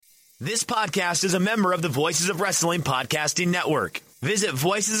This podcast is a member of the Voices of Wrestling Podcasting Network. Visit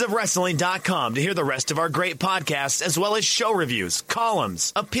voicesofwrestling.com to hear the rest of our great podcasts, as well as show reviews,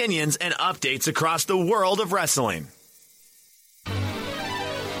 columns, opinions, and updates across the world of wrestling.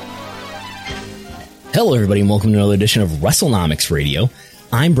 Hello, everybody, and welcome to another edition of WrestleNomics Radio.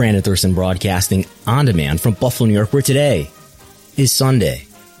 I'm Brandon Thurston, broadcasting on demand from Buffalo, New York, where today is Sunday,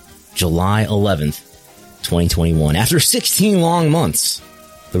 July 11th, 2021. After 16 long months,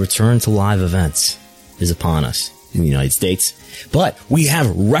 the return to live events is upon us in the United States, but we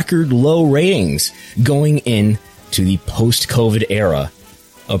have record low ratings going into the post-COVID era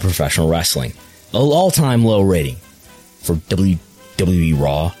of professional wrestling. An all-time low rating for WWE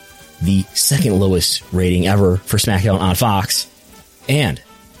Raw, the second lowest rating ever for SmackDown on Fox, and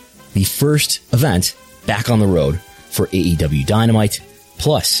the first event back on the road for AEW Dynamite,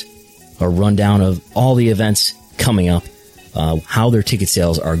 plus a rundown of all the events coming up, how their ticket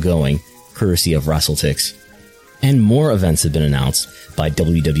sales are going, courtesy of WrestleTix. And more events have been announced by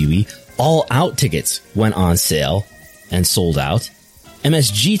WWE. All Out tickets went on sale and sold out.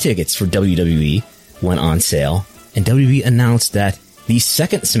 MSG tickets for WWE went on sale. And WWE announced that the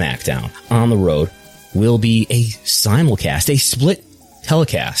second SmackDown on the road will be a simulcast, a split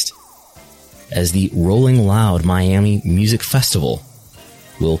telecast, as the Rolling Loud Miami Music Festival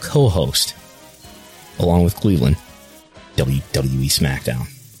will co-host, along with Cleveland, WWE SmackDown.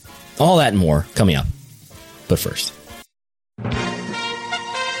 All that and more coming up. But first,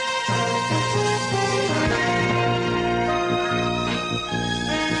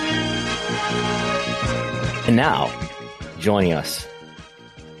 and now, joining us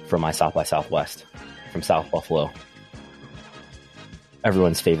from my South by Southwest, from South Buffalo,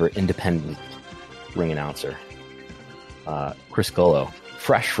 everyone's favorite independent ring announcer, Chris Gullo,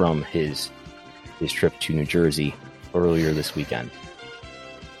 fresh from his trip to New Jersey earlier this weekend.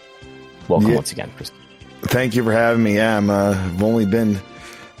 Welcome once again, Chris. Thank you for having me. Yeah, I've only been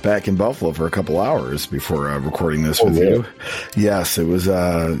back in Buffalo for a couple hours before recording this with you. Yes, it was,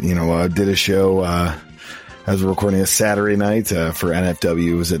 did a show as we're recording a Saturday night for NFW.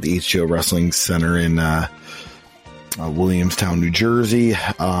 It was at the HBO Wrestling Center in Williamstown, New Jersey.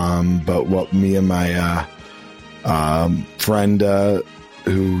 But what me and my friend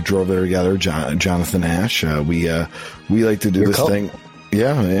who drove there together, Jonathan Ash, we like to do this thing.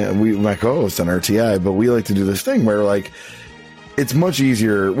 Yeah, my co-host on RTI, but we like to do this thing where, like, it's much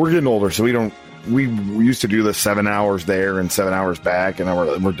easier. We're getting older, so we used to do this 7 hours there and 7 hours back, and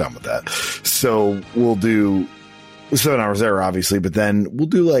we're done with that. So we'll do 7 hours there, obviously, but then we'll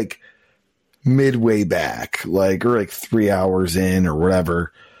do like midway back, or 3 hours in or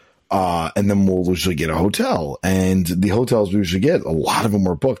whatever. And then we'll usually get a hotel, and the hotels we usually get, a lot of them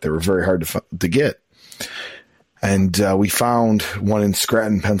were booked. They were very hard to get. And we found one in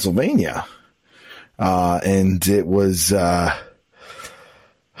Scranton, Pennsylvania. And it was not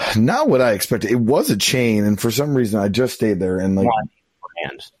what I expected. It was a chain, and for some reason I just stayed there and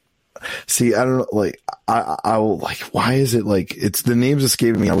see, I don't know, I'll why is it it's the name's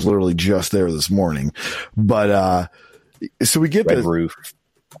escaping me. I was literally just there this morning. But so we get Red this Roof,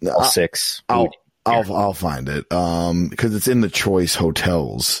 all six. I'll find it. Because it's in the Choice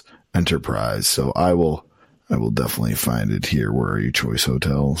Hotels Enterprise. So I will definitely find it here. Where are you, Choice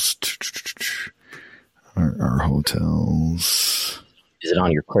Hotels? Our hotels. Is it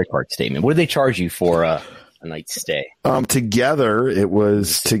on your credit card statement? What did they charge you for a night's stay? Together it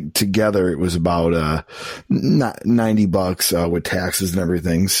was about $90 with taxes and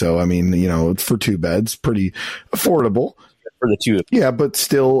everything. So I mean, for two beds, pretty affordable for the two. Yeah, but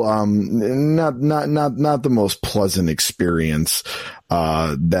still, not the most pleasant experience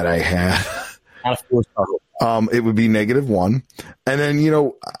that I had. Not a 4-star hotel. It would be -1. And then,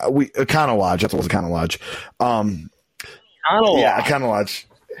 Econo Lodge. That's what was Econo Lodge. Econo Lodge.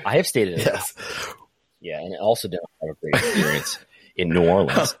 I have stayed in it. Yes. Yeah, and it also didn't have a great experience in New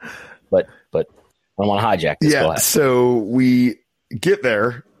Orleans. But I don't want to hijack this. Yeah, so we get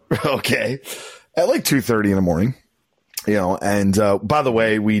there, okay, at 2:30 in the morning, and by the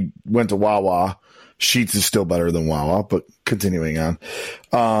way, we went to Wawa. Sheetz is still better than Wawa, but continuing on.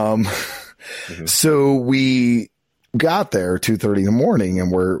 So we got there 2:30 in the morning,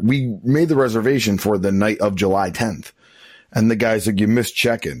 and we made the reservation for the night of July 10th. And the guy's like, "You missed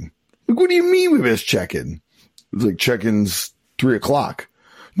check-in." Like, what do you mean we missed check-in? It's like, check-in's 3:00.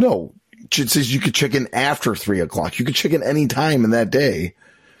 No, it says you could check in after 3:00. You could check in any time in that day.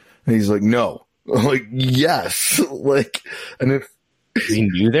 And he's like, "No." I'm like, "Yes." And if he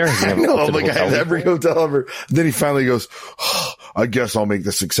knew there, I know, I'm like, I have every hotel ever. Then he finally goes, "Oh, I guess I'll make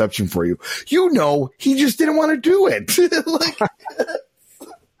this exception for you." He just didn't want to do it.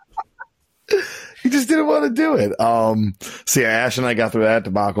 He just didn't want to do it. So yeah, Ash and I got through that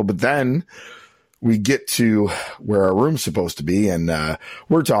debacle, but then we get to where our room's supposed to be, and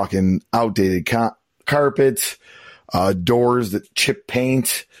we're talking outdated carpets, doors that chip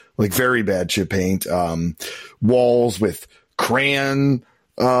paint, like very bad chip paint, walls with crayon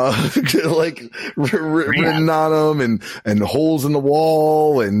like written on them, and holes in the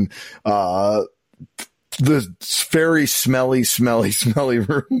wall, and the very smelly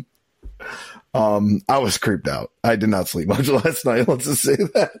room. I was creeped out. I did not sleep much last night. Let's just say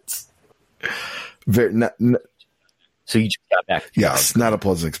that. So you just got back. Yes, not a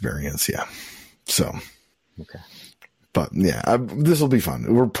pleasant experience. Yeah. So. Okay. But yeah, this will be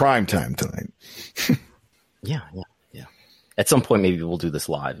fun. We're prime time tonight. Yeah. At some point, maybe we'll do this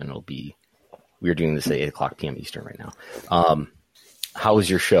live, and we're doing this at 8:00 p.m. Eastern right now. How was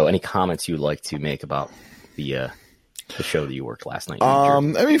your show? Any comments you would like to make about the show that you worked last night?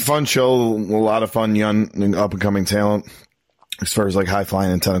 Fun show, a lot of fun, young up and coming talent as far as like high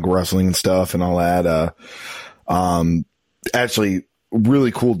flying and technical wrestling and stuff and all that. Actually,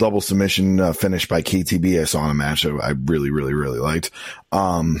 really cool double submission finish by KTB. I saw in a match I really, really, really liked.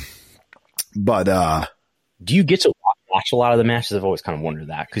 But do you get to watch a lot of the matches? I've always kind of wondered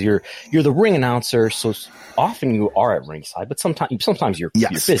that, because you're the ring announcer, so often you are at ringside, but sometimes you're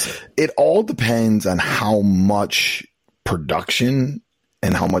busy. It all depends on how much production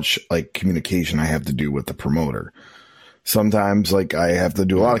and how much like communication I have to do with the promoter. Sometimes like I have to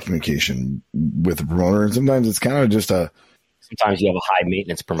do a lot of communication with the promoter, and sometimes it's kind of just sometimes you have a high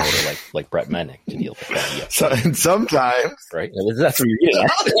maintenance promoter like Brett Menning to deal with that. And sometimes, right? That's what you're getting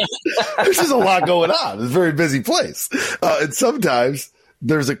at. There's just a lot going on. It's a very busy place. And sometimes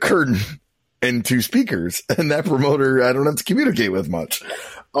there's a curtain and two speakers, and that promoter I don't have to communicate with much.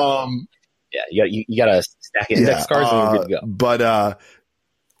 Yeah, you got to stack index cards and you're good to go. But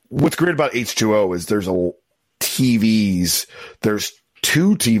what's great about H2O is there's there's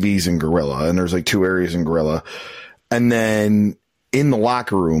two TVs in Gorilla, and there's like two areas in Gorilla. And then in the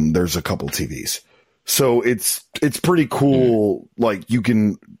locker room, there's a couple TVs. So it's pretty cool. Like you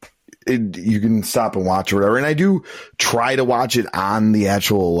can stop and watch or whatever. And I do try to watch it on the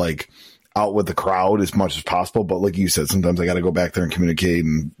actual, like, out with the crowd as much as possible. But like you said, sometimes I got to go back there and communicate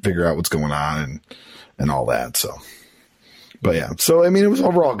and figure out what's going on and all that. So, but yeah. So, I mean, it was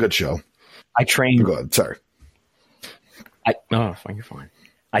overall a good show. I trained. Go ahead. Sorry. No, you're fine.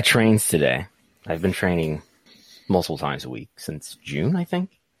 I trained today. I've been training multiple times a week since June, I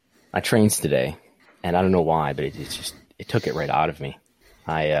think. I trained today, and I don't know why, but it took it right out of me.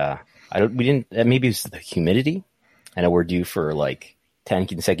 Maybe it's the humidity. I know we're due for like 10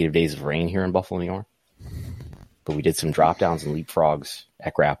 consecutive days of rain here in Buffalo, New York, but we did some drop downs and leapfrogs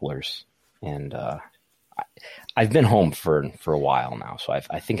at Grapplers, and I've been home for a while now, so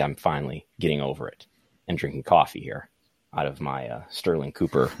I think I'm finally getting over it and drinking coffee here out of my Sterling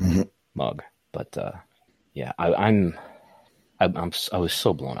Cooper mug. But yeah, I was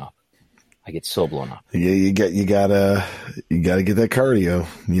so blown up. I get so blown up. Yeah, you gotta get that cardio.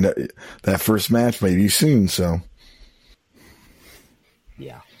 You know, that first match may be soon. So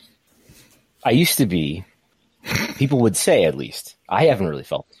yeah, I used to be. People would say, at least I haven't really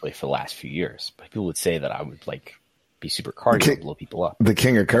felt this way for the last few years, but people would say that I would like be super cardio and blow people up. The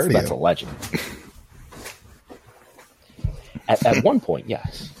king of cardio. That's a legend. At one point,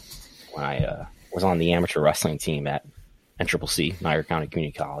 yes, when I was on the amateur wrestling team at NCCC, Niagara County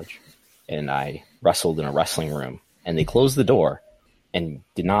Community College, and I wrestled in a wrestling room, and they closed the door and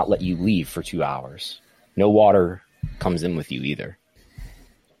did not let you leave for 2 hours. No water comes in with you either.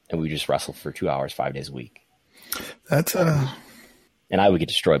 And we just wrestled for 2 hours, 5 days a week. That's and I would get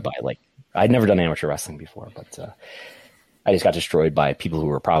destroyed by, like, I'd never done amateur wrestling before, but I just got destroyed by people who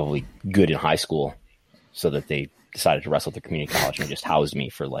were probably good in high school, so that they decided to wrestle at the community college and just housed me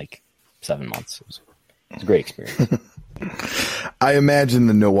for like 7 months. It was a great experience. I imagine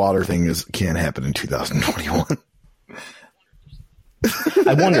the no water thing can't happen in 2021.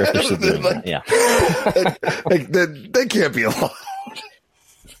 I wonder if they're still doing that. Yeah, that can't be allowed.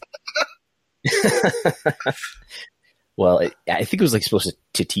 Well, I think it was like supposed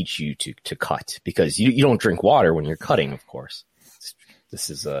to teach you to cut, because you don't drink water when you're cutting, of course. This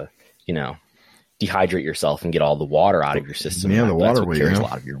is dehydrate yourself and get all the water out of your system. Yeah, the water weight carries a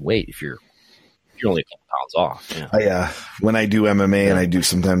lot of your weight if you're only a couple pounds off. Yeah. When I do MMA and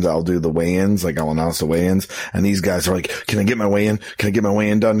sometimes I'll do the weigh-ins, like I'll announce the weigh-ins, and these guys are like, "Can I get my weigh-in? Can I get my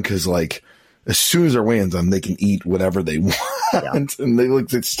weigh-in done?" Because like as soon as their weigh-in's done, they can eat whatever they want, and they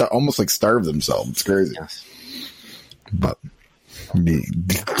almost like starve themselves. It's crazy. Yes. But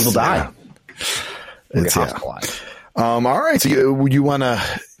people die. It's hospitalized. All right. So you want to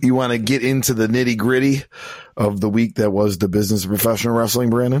You want to get into the nitty gritty of the week that was the business of professional wrestling,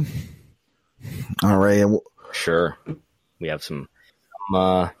 Brandon? All right. Sure. We have some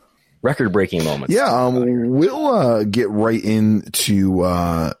record-breaking moments. Yeah, we'll get right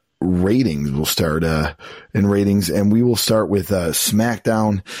into ratings. We'll start in ratings, and we will start with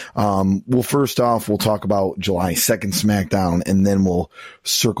SmackDown. Well, first off, we'll talk about July 2nd SmackDown, and then we'll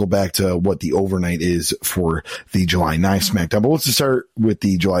circle back to what the overnight is for the July 9th SmackDown. But let's just start with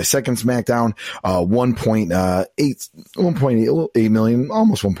the July 2nd SmackDown. 1.8 million,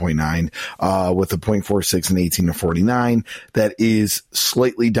 almost 1.9, with a 0.46 and 18-49. That is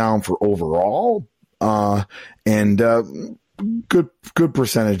slightly down for overall, and good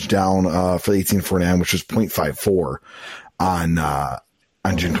percentage down for the 1849, which was 0.54 on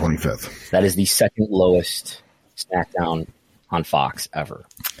June 25th. That is the second lowest SmackDown on Fox ever,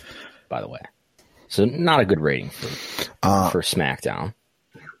 by the way. So not a good rating for SmackDown.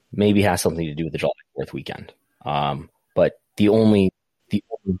 Maybe has something to do with the July 4th weekend. But the only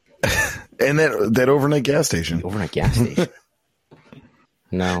and that overnight gas station. The overnight gas station.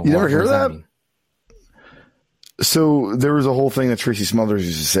 No. You never hear that? So there was a whole thing that Tracy Smothers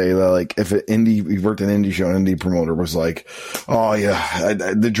used to say that, like, if he worked an indie show, an indie promoter was like, "Oh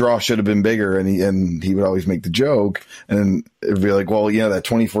yeah, the draw should have been bigger," and he would always make the joke, and then it'd be like, "Well, yeah, that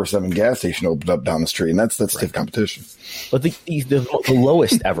 24/7 gas station opened up down the street, and that's stiff competition." But the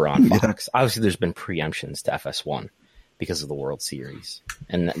lowest ever on Fox. Yeah. Obviously, there's been preemptions to FS1 because of the World Series,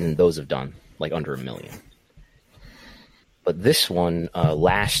 and those have done like under 1 million. But this one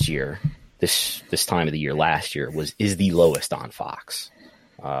last year. This time of the year last year is the lowest on Fox,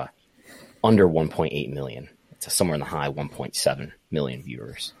 under 1.8 million. It's somewhere in the high 1.7 million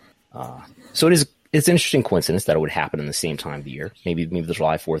viewers. So it's an interesting coincidence that it would happen in the same time of the year. Maybe the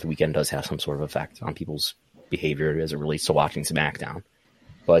July 4th weekend does have some sort of effect on people's behavior as it relates to watching SmackDown.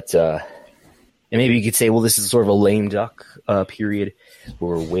 But and maybe you could say, well, this is sort of a lame duck period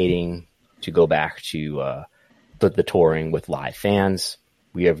where we're waiting to go back to the touring with live fans.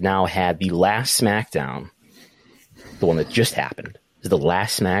 We have now had the last SmackDown, the one that just happened, is the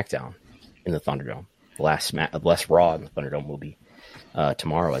last SmackDown in the Thunderdome. The last Raw in the Thunderdome will be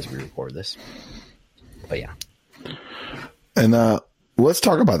tomorrow as we record this. But yeah. And let's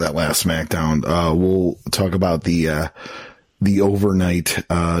talk about that last SmackDown. We'll talk about the overnight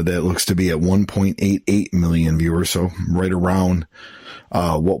that looks to be at 1.88 million viewers, so right around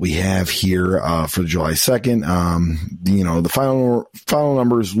what we have here for July 2nd. The final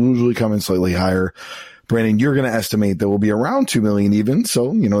numbers usually come in slightly higher. Brandon, you're going to estimate that will be around 2 million even.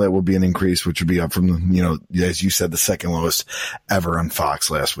 So, that would be an increase, which would be up from, as you said, the second lowest ever on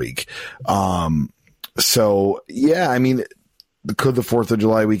Fox last week. So yeah, I mean, could the 4th of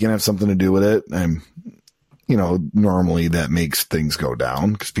July weekend have something to do with it? Normally that makes things go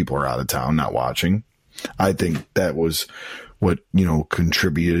down because people are out of town, not watching. I think that was what,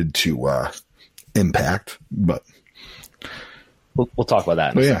 contributed to Impact, but we'll talk about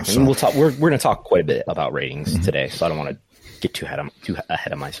that in a second. So, we're going to talk quite a bit about ratings today, so I don't want to get too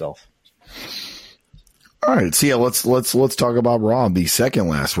ahead of myself. All right, so yeah, let's talk about Raw, the second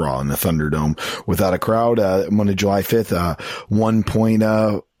last Raw in the Thunderdome without a crowd. Monday, July 5th,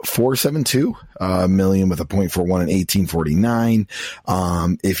 1.472 million with a 0.41 and 1849.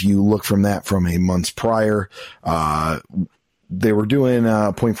 If you look from that from a month prior, they were doing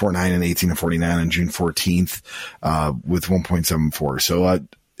 0.49 and 18-49 on June 14th with 1.74. So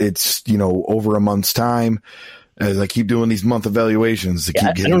it's over a month's time. As I keep doing these month evaluations to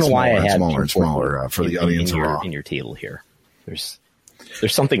keep getting smaller and smaller for the audience in your table here. There's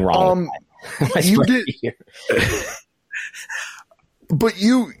something wrong with my you did here. But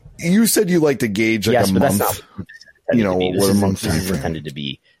you said you like to gauge like a month. That's not what a month is intended to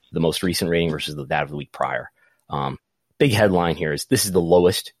be the most recent rating versus that of the week prior. Big headline here is this is the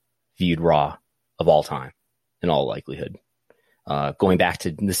lowest viewed Raw of all time, in all likelihood. Going back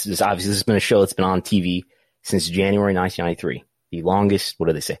to this has been a show that's been on TV since January 1993. The longest, what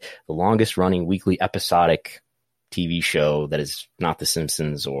do they say? The longest running weekly episodic TV show that is not The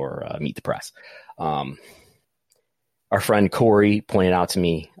Simpsons or Meet the Press. Our friend Corey pointed out to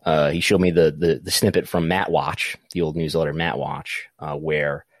me, he showed me the snippet from Matt Watch, the old newsletter Matt Watch,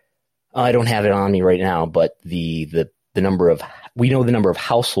 where I don't have it on me right now, but the number of, we know the number of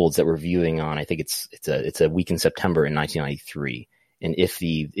households that we're viewing on. I think it's a week in September in 1993. And if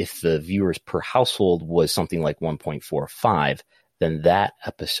the viewers per household was something like 1.45, then that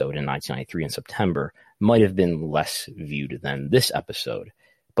episode in 1993 in September might have been less viewed than this episode.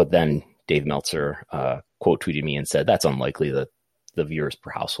 But then Dave Meltzer quote tweeted me and said, that's unlikely. The viewers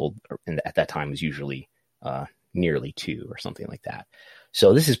per household at that time was usually nearly 2 or something like that.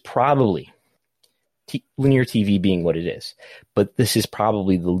 So this is probably linear TV being what it is, but this is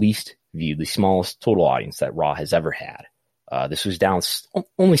probably the least viewed, the smallest total audience that Raw has ever had. This was down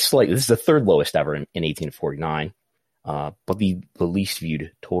only slightly. This is the third lowest ever in 1849, but the least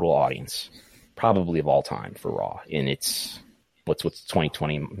viewed total audience probably of all time for Raw. And it's what's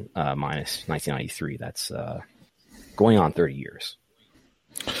 2020 minus 1993. That's going on 30 years.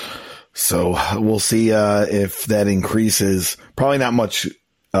 So we'll see if that increases. Probably not much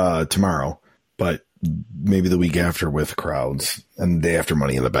tomorrow, but maybe the week after with crowds and the day after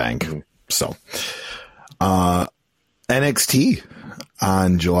Money in the Bank. Mm-hmm. So NXT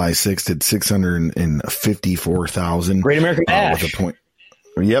on July 6th at 654,000. Great American Bash. With a point.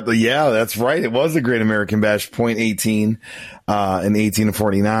 Yep. Yeah, that's right. It was the Great American Bash, 0.18 and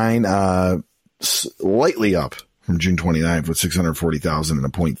 18-49, slightly up from June 29th with 640,000 and a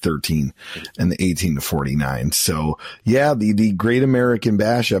 0.13 and the 18-49. So yeah, the Great American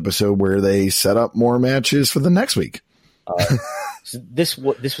Bash episode where they set up more matches for the next week. So this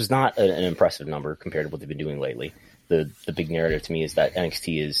was not an impressive number compared to what they've been doing lately. The big narrative to me is that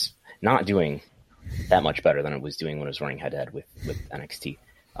NXT is not doing that much better than it was doing when it was running head to head with NXT,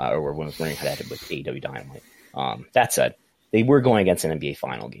 or when it was running head to head with AEW Dynamite. That said, they were going against an NBA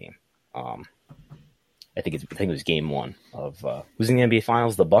final game. I think it was game one of who's in the NBA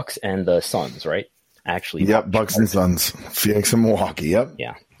finals, the Bucks and the Suns, right? Actually, yep, Bucks and Suns, Phoenix and Milwaukee. Yep.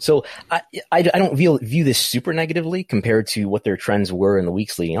 Yeah. So I don't view this super negatively compared to what their trends were in the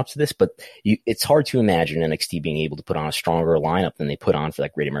weeks leading up to this, but it's hard to imagine NXT being able to put on a stronger lineup than they put on for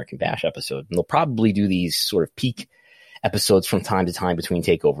that Great American Bash episode. And they'll probably do these sort of peak episodes from time to time between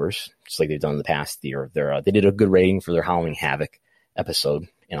takeovers, just like they've done in the past year. They did a good rating for their Halloween Havoc episode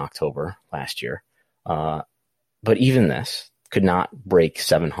in October last year. But even this could not break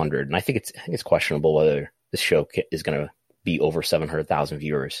 700. And I think it's questionable whether this show is going to be over 700,000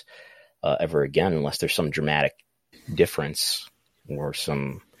 viewers ever again, unless there's some dramatic difference or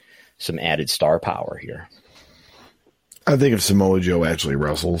some added star power here. I think if Samoa Joe actually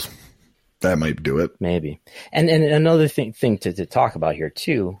wrestles, that might do it. Maybe. And another thing to talk about here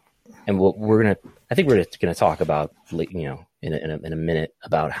too, and I think we're gonna talk about, in a minute,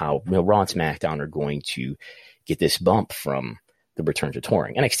 about how Raw and SmackDown are going to get this bump from the return to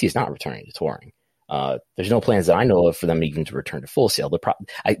touring. NXT is not returning to touring. There's no plans that I know of for them even to return to Full Sail.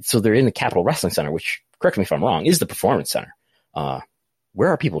 So they're in the Capitol Wrestling Center, which, correct me if I'm wrong, is the Performance Center. Where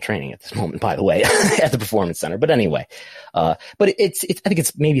are people training at this moment, by the way, at the Performance Center? But anyway, but I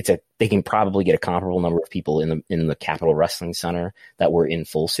think they can probably get a comparable number of people in the Capitol Wrestling Center that were in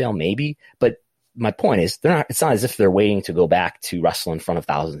Full Sail, maybe. But my point is, it's not as if they're waiting to go back to wrestle in front of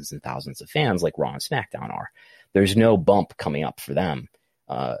thousands and thousands of fans like Raw and SmackDown are. There's no bump coming up for them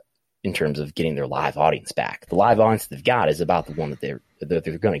in terms of getting their live audience back. The live audience they've got is about the one that they're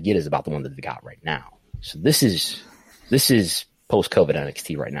going to get is about the one that they've got right now. So this is post-COVID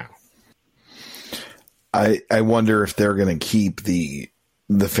NXT right now. I wonder if they're going to keep the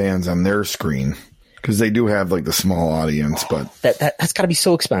fans on their screen, because they do have like the small audience, but that's got to be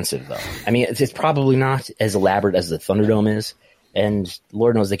so expensive though. I mean, it's probably not as elaborate as the Thunderdome is, and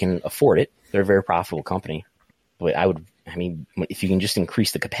Lord knows they can afford it. They're a very profitable company. But if you can just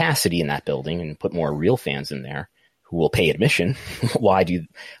increase the capacity in that building and put more real fans in there who will pay admission,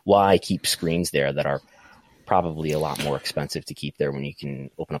 why keep screens there that are probably a lot more expensive to keep there when you can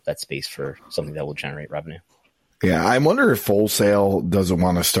open up that space for something that will generate revenue? Yeah, I wonder if Full Sail doesn't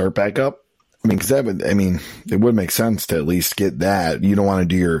want to start back up. It would make sense to at least get that. You don't want to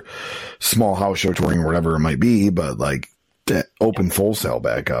do your small house show touring or whatever it might be, but like open Full Sail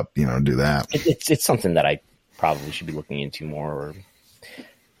back up, do that. It's something that I probably should be looking into more, or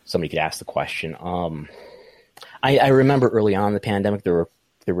somebody could ask the question. I remember early on in the pandemic, there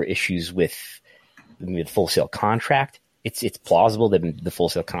were issues with the Full Sail contract. It's plausible that the Full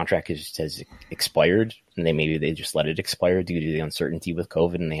Sail contract has expired, and maybe they just let it expire due to the uncertainty with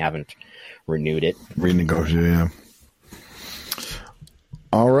COVID, and they haven't renewed it. Renegotiate, yeah.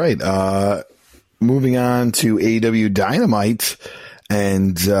 All right. Moving on to AEW Dynamite,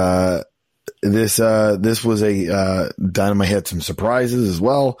 and this was a Dynamite had some surprises as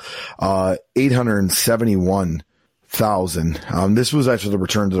well. 871,000. This was actually the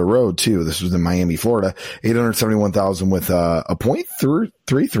return to the road too. This was in Miami, Florida. 871,000 with a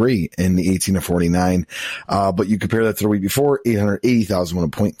 0.33 in the 18-49. But you compare that to the week before, 880,000 with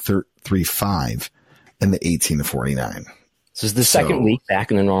a 0.35 in the 18-49. This is the second week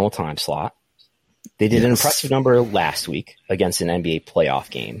back in the normal time slot. They did an impressive number last week against an NBA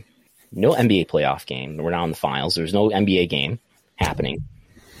playoff game. No NBA playoff game. We're now in the finals. There's no NBA game happening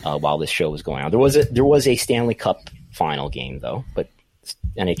while this show was going on. There was a Stanley Cup final game though, but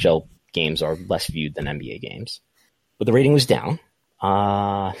NHL games are less viewed than NBA games, but the rating was down.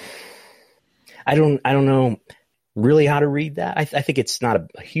 I don't know really how to read that. I think it's not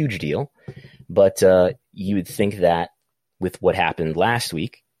a huge deal, but you would think that with what happened last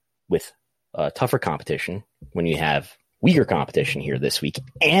week, with tougher competition, when you have weaker competition here this week,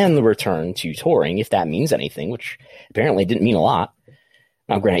 and the return to touring, if that means anything, which apparently didn't mean a lot.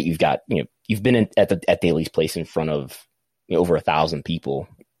 Now, granted, you've been at Daly's Place in front of over 1,000 people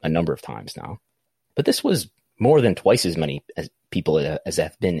a number of times now, but this was more than twice as many people as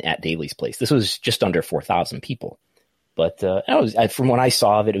have been at Daly's Place. This was just under 4,000 people, but from what I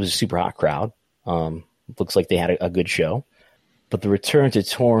saw of it, it was a super hot crowd. Looks like they had a good show, but the return to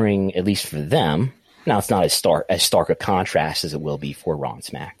touring, at least for them, now it's not as stark a contrast as it will be for Raw and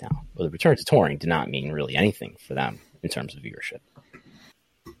SmackDown, but the return to touring did not mean really anything for them in terms of viewership.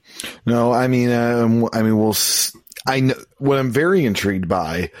 No, I mean, I know what I'm very intrigued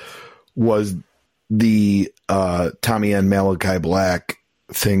by was the Tommy and Malachi Black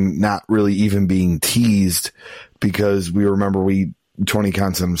thing not really even being teased, because we remember Tony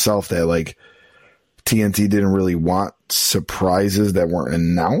Khan said himself that like TNT didn't really want surprises that weren't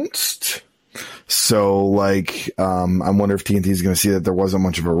announced. So like, I wonder if TNT is going to see that there wasn't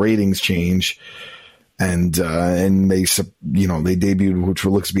much of a ratings change, and they debuted, which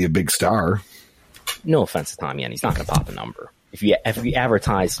looks to be a big star. No offense to Tommy, and he's not going to pop a number. If you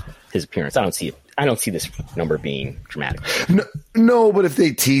advertise his appearance, I don't see this number being dramatic. No, but if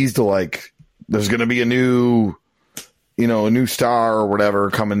they teased like there's going to be a new star or whatever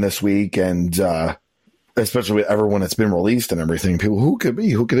coming this week, and especially with everyone that's been released and everything, people, who could it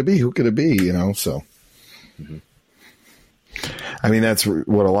be? So. Mm-hmm. I mean, that's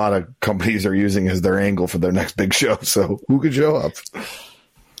what a lot of companies are using as their angle for their next big show. So who could show up?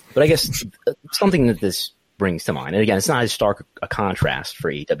 But I guess something that this brings to mind, and again, it's not as stark a contrast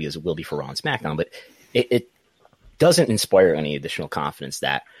for AEW as it will be for Raw and SmackDown, but it doesn't inspire any additional confidence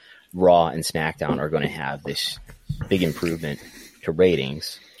that Raw and SmackDown are going to have this big improvement to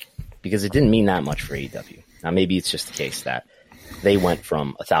ratings, because it didn't mean that much for AEW. Now, maybe it's just the case that they went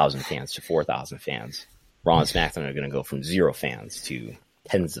from 1,000 fans to 4,000 fans. Raw and SmackDown are going to go from 0 fans to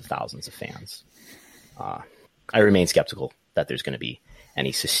tens of thousands of fans. I remain skeptical that there's going to be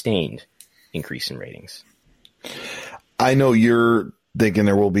any sustained increase in ratings. I know you're thinking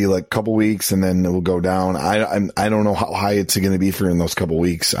there will be like a couple weeks and then it will go down. I don't know how high it's going to be for in those couple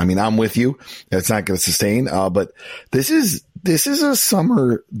weeks. I mean, I'm with you. It's not going to sustain. But this is a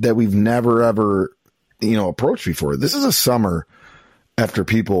summer that we've never ever, approached before. This is a summer after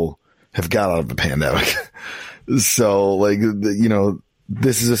people have got out of the pandemic. So like,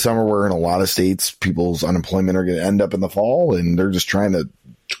 this is a summer where in a lot of states, people's unemployment are going to end up in the fall, and they're just trying to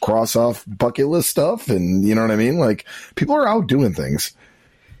cross off bucket list stuff. And you know what I mean? Like, people are out doing things.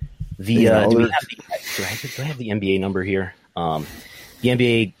 Do I have the NBA number here? The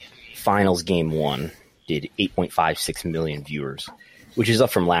NBA Finals Game 1 did 8.56 million viewers, which is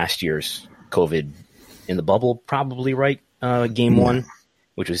up from last year's COVID in the bubble, probably, right? Game 1,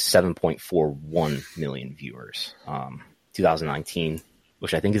 which was 7.41 million viewers. 2019,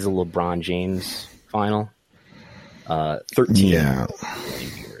 which I think is a LeBron James final, 13 million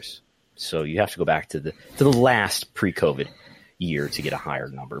viewers. So you have to go back to the last pre-COVID year to get a higher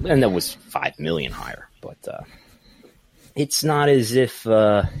number, and that was 5 million higher. But it's not as if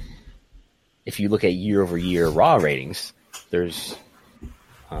you look at year-over-year Raw ratings, there's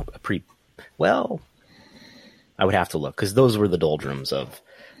a pretty well. I would have to look, because those were the doldrums of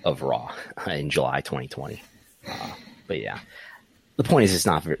Raw in July 2020. But yeah, the point is, it's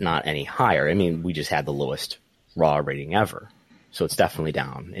not any higher. I mean, we just had the lowest Raw rating ever, so it's definitely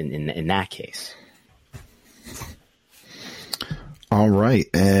down in that case. All right,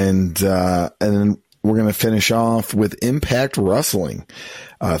 and then we're going to finish off with Impact Wrestling,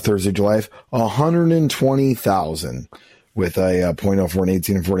 Thursday, July 120,000 with a 0.04 and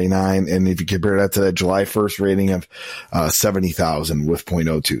 18 and 49, and if you compare that to that July 1st rating of 70,000 with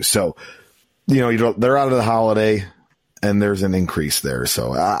 0.02, so they're out of the holiday, and there's an increase there.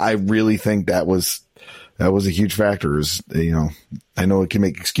 So I really think that was a huge factor. I know it can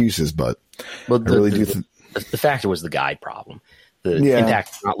make excuses, but I really do. The factor was the guide problem. The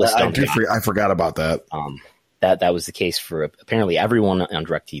Impact not listed. I forgot about that. That was the case for apparently everyone on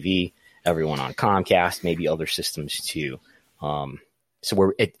DirecTV, everyone on Comcast, maybe other systems too. So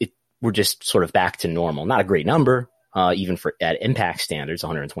we're just sort of back to normal. Not a great number, even at Impact standards,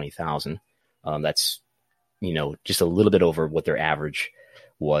 120,000. That's just a little bit over what their average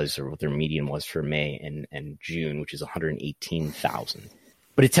was, or what their median was for May and June, which is 118,000.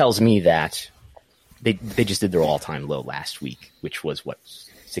 But it tells me that they just did their all-time low last week, which was what,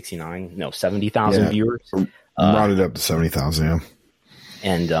 70,000 viewers. Rounded up to 70,000. Yeah.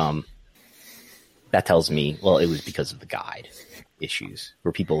 And that tells me, well, it was because of the guide issues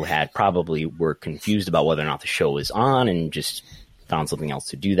where people probably were confused about whether or not the show was on and just found something else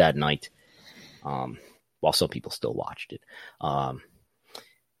to do that night. While some people still watched it.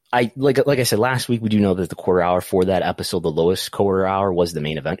 Like I said last week, we do know that the quarter hour for that episode, the lowest quarter hour, was the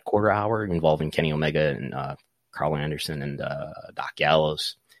main event quarter hour involving Kenny Omega and Carl Anderson and Doc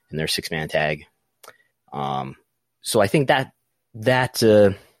Gallows in their 6-man tag. So I think that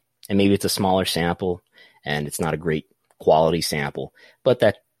and maybe it's a smaller sample and it's not a great quality sample, but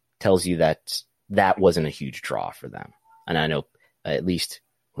that tells you that wasn't a huge draw for them. And I know at least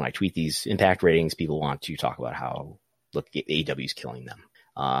when I tweet these Impact ratings, people want to talk about how AEW is killing them.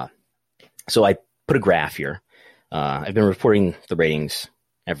 So I put a graph here. I've been reporting the ratings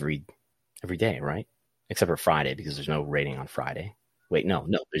every day, right? Except for Friday, because there's no rating on Friday. Wait, no,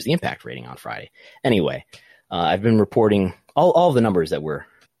 there's the Impact rating on Friday. Anyway, I've been reporting all the numbers that we're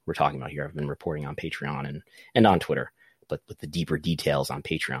talking about here. I've been reporting on Patreon and on Twitter, but with the deeper details on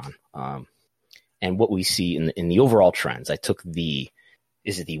Patreon. And what we see in the overall trends, I took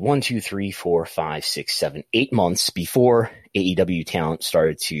is it the 1, 2, 3, 4, 5, 6, 7, 8 months before AEW talent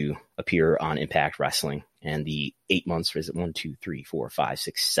started to appear on Impact Wrestling, and the 8 months, or is it 1, 2, 3, 4, 5,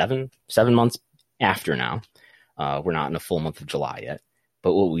 6, 7 months after now. We're not in a full month of July yet,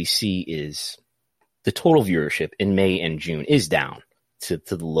 but what we see is the total viewership in May and June is down to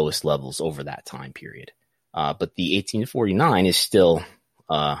the lowest levels over that time period. But the 18 to 49 is still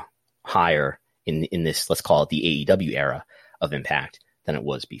higher in this, let's call it the AEW era of Impact, than it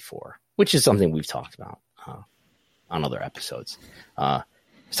was before, which is something we've talked about on other episodes. I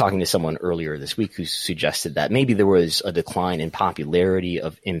was talking to someone earlier this week who suggested that maybe there was a decline in popularity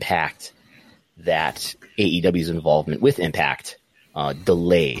of Impact that AEW's involvement with Impact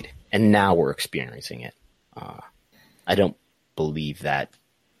delayed, and now we're experiencing it. I don't believe that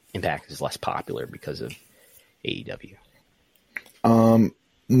Impact is less popular because of AEW.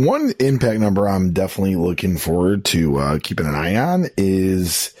 One Impact number I'm definitely looking forward to keeping an eye on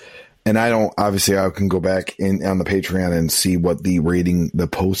is, and I can go back on the Patreon and see what the rating, the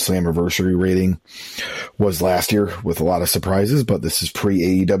post Slammiversary rating was last year, with a lot of surprises, but this is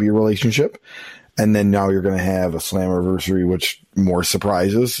pre-AEW relationship. And then now you're going to have a Slammiversary, which more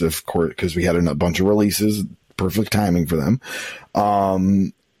surprises, of course, because we had a bunch of releases, perfect timing for them,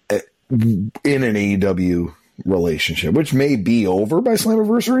 in an AEW relationship, which may be over by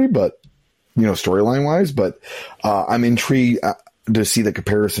Slammiversary, but storyline wise, but I'm intrigued to see the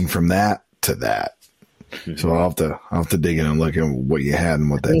comparison from that to that. Mm-hmm. So I'll have to dig in and look at what you had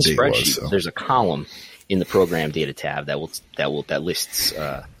and what that date was. So. There's a column in the program data tab that lists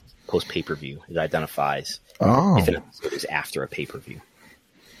post pay-per-view. It identifies if an episode is after a pay-per-view.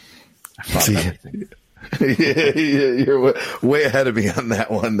 I thought of everything. You're way ahead of me on that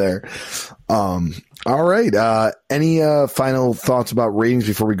one there. All right. Any final thoughts about ratings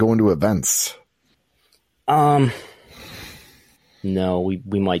before we go into events? No,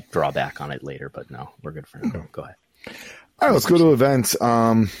 we might draw back on it later, but no, we're good for now. Go ahead. All right, let's go to events.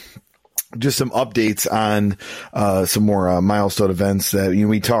 Just some updates on some more milestone events that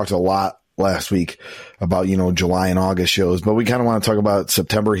we talked a lot last week about, July and August shows, but we kind of want to talk about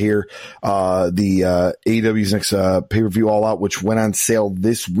September here. The AEW's next pay-per-view All Out, which went on sale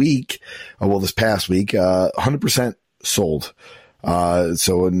this week, this past week, 100% sold.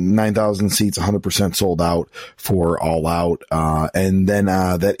 So 9,000 seats, 100% sold out for All Out. And then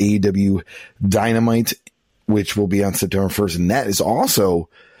that AEW Dynamite, which will be on September 1st, and that is also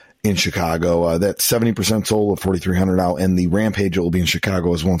in Chicago. That's 70% sold with 4,300 out, and the Rampage will be in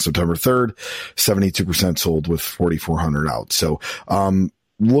Chicago as well on September 3rd, 72% sold with 4,400 out. So,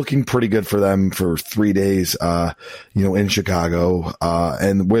 looking pretty good for them for 3 days, in Chicago,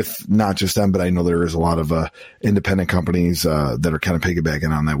 and with not just them, but I know there is a lot of, independent companies, that are kind of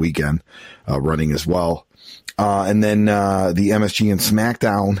piggybacking on that weekend, running as well. And then, the MSG and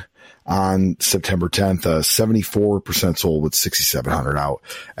SmackDown on September 10th, 74% sold with 6,700 out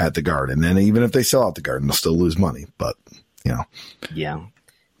at the Garden. And even if they sell out the Garden, they'll still lose money, but Yeah.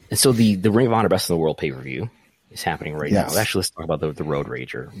 And so the Ring of Honor Best in the World pay-per-view is happening right now. Actually, let's talk about the Road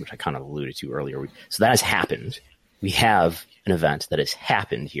Rager, which I kind of alluded to earlier. So that has happened. We have an event that has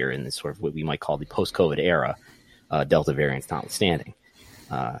happened here in this sort of what we might call the post-COVID era, Delta variants notwithstanding.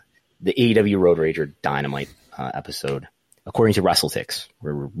 The AEW Road Rager Dynamite episode, according to WrestleTix,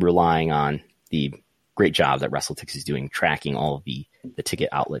 we're relying on the great job that WrestleTix is doing tracking all of the ticket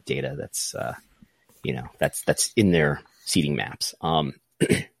outlet data that's in their seating maps.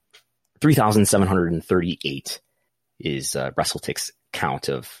 3,738 is WrestleTix count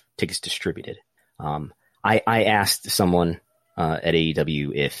of tickets distributed. I asked someone at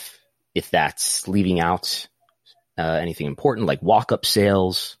AEW if that's leaving out anything important like walk-up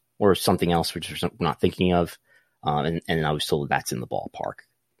sales or something else which we're not thinking of, and I was told that's in the ballpark.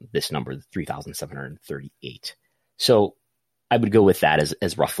 This number, 3,738. So I would go with that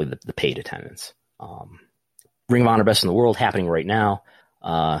as roughly the paid attendance. Ring of Honor Best in the World happening right now.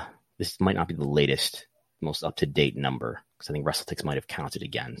 This might not be the latest, most up-to-date number, because I think WrestleTix might have counted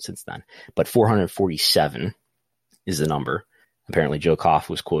again since then. But 447 is the number. Apparently, Joe Koff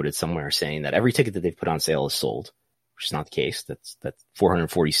was quoted somewhere saying that every ticket that they've put on sale is sold, which is not the case. That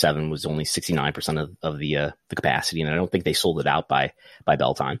 447 was only 69% of the capacity, and I don't think they sold it out by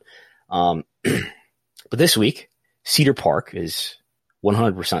bell time. But this week, Cedar Park is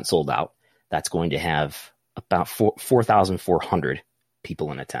 100% sold out. That's going to have about 4,400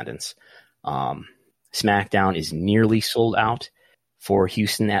 people in attendance. SmackDown is nearly sold out for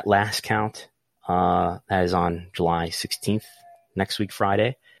Houston at last count. That is on July 16th, next week,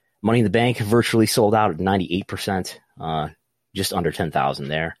 Friday. Money in the Bank virtually sold out at 98%, just under 10,000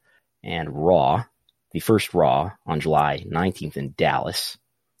 there. And Raw, the first Raw on July 19th in Dallas,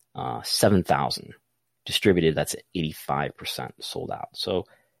 7,000 distributed. That's 85% sold out. So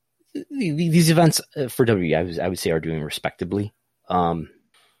these events for WWE, I would say, are doing respectably.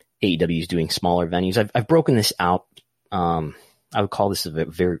 AEW is doing smaller venues. I've broken this out. I would call this a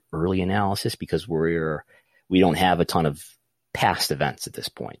very early analysis because we don't have a ton of past events at this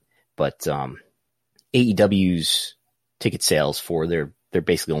point. But AEW's ticket sales for they're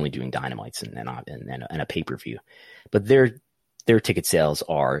basically only doing Dynamites and a pay-per-view, but their ticket sales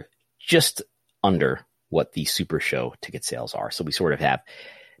are just under what the Super Show ticket sales are. So we sort of have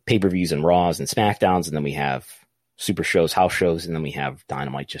pay-per-views and Raws and SmackDowns, and then we have Super Shows, house shows, and then we have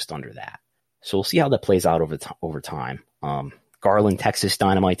Dynamite just under that. So we'll see how that plays out over time. Garland, Texas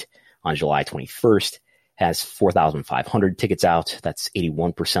Dynamite on July 21st has 4,500 tickets out. That's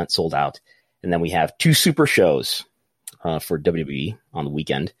 81% sold out. And then we have two Super Shows for WWE on the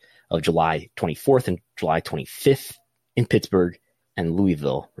weekend of July 24th and July 25th in Pittsburgh and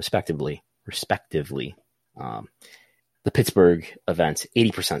Louisville, respectively. The Pittsburgh event,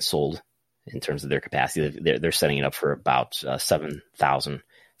 80% sold in terms of their capacity. They're setting it up for about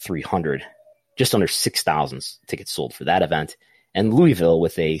 7,300, just under 6,000 tickets sold for that event. And Louisville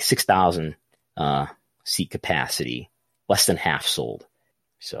with a 6,000 seat capacity, less than half sold.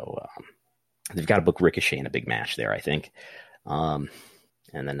 So they've got to book Ricochet in a big match there, I think. And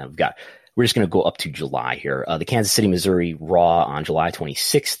then we're just going to go up to July here. The Kansas City, Missouri Raw on July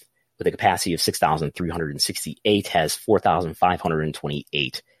 26th with a capacity of 6,368 has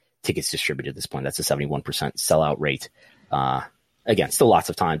 4,528 tickets distributed at this point. That's a 71% sellout rate. Again, still lots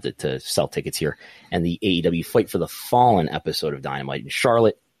of time to sell tickets here. And the AEW Fight for the Fallen episode of Dynamite in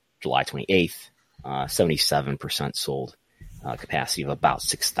Charlotte, July 28th, 77% sold, capacity of about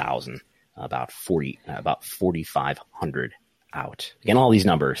 6,000, about 4,500 out. Again, all these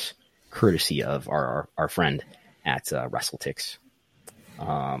numbers courtesy of our friend at WrestleTix.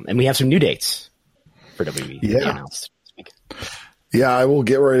 And we have some new dates for WWE announced this week. Yeah, I will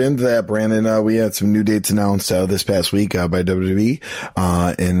get right into that, Brandon. We had some new dates announced this past week by WWE,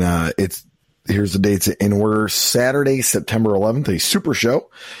 and here's the dates in order. Saturday, September 11th, a Super Show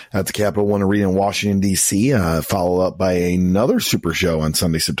at the Capital One Arena in Washington, D.C., followed up by another Super Show on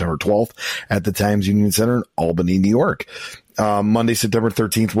Sunday, September 12th at the Times Union Center in Albany, New York. Monday, September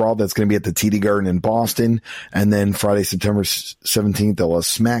 13th, Raw, that's going to be at the TD Garden in Boston. And then Friday, September 17th, they'll have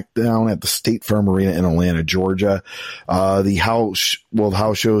SmackDown at the State Farm Arena in Atlanta, Georgia. The World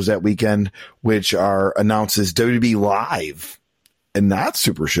House shows that weekend, which are announced as WWE Live and not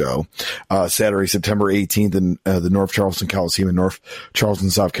Super Show. Saturday, September 18th in the North Charleston Coliseum in North Charleston,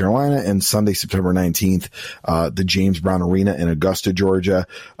 South Carolina, and Sunday, September 19th, the James Brown Arena in Augusta, Georgia.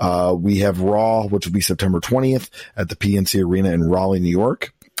 We have Raw, which will be September 20th at the PNC Arena in Raleigh, New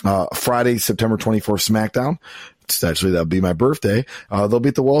York. Friday, September 24th, SmackDown. That'll be my birthday. They'll be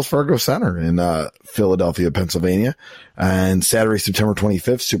at the Wells Fargo Center in Philadelphia, Pennsylvania. And Saturday, September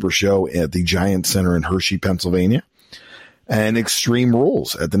 25th, Super Show at the Giant Center in Hershey, Pennsylvania. And Extreme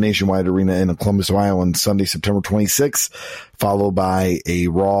Rules at the Nationwide Arena in Columbus, Ohio on Sunday, September 26th, followed by a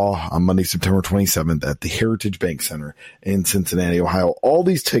Raw on Monday, September 27th at the Heritage Bank Center in Cincinnati, Ohio. All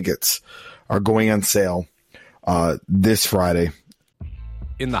these tickets are going on sale this Friday.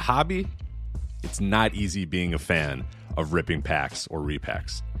 In the hobby, it's not easy being a fan of ripping packs or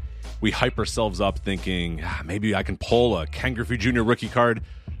repacks. We hype ourselves up thinking, maybe I can pull a Ken Griffey Jr. rookie card,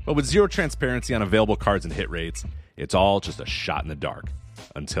 but with zero transparency on available cards and hit rates, it's all just a shot in the dark.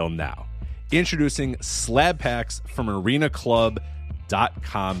 until now. Introducing slab packs from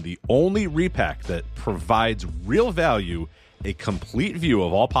arenaclub.com, the only repack that provides real value, a complete view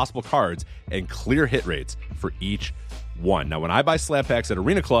of all possible cards, and clear hit rates for each one. Now, when I buy slab packs at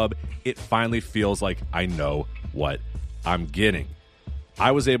Arena Club, it finally feels like I know what I'm getting.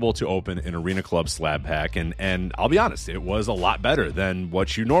 I was able to open an Arena Club slab pack, and I'll be honest, it was a lot better than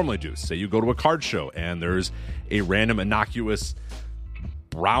what you normally do. Say you go to a card show, and there's a random innocuous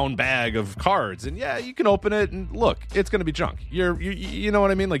brown bag of cards, and yeah, you can open it and look, it's going to be junk. You know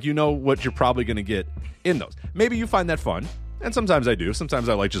what I mean? Like, you know what you're probably going to get in those. Maybe you find that fun, and sometimes I do. Sometimes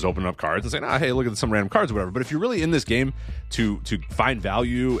I like just opening up cards and saying, hey, look at some random cards or whatever. But if you're really in this game to find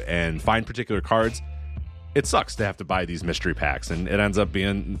value and find particular cards, it sucks to have to buy these mystery packs, and it ends up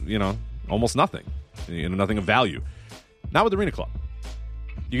being, almost nothing, nothing of value. Not with Arena Club.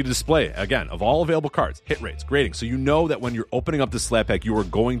 You can display, again, of all available cards, hit rates, grading, so you know that when you're opening up the slab pack, you are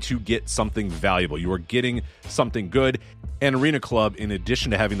going to get something valuable. You are getting something good. And Arena Club, in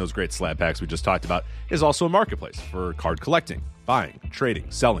addition to having those great slab packs we just talked about, is also a marketplace for card collecting, buying, trading,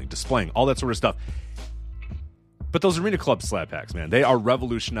 selling, displaying, all that sort of stuff. But those Arena Club slab packs, man, they are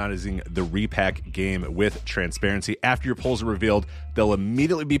revolutionizing the repack game with transparency. After your pulls are revealed, they'll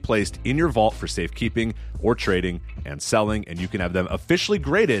immediately be placed in your vault for safekeeping or trading and selling, and you can have them officially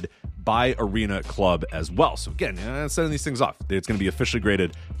graded by Arena Club as well. So again, sending these things off, it's going to be officially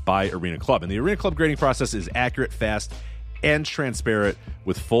graded by Arena Club. And the Arena Club grading process is accurate, fast, and transparent,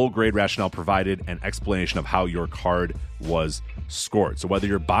 with full grade rationale provided and explanation of how your card was scored. So whether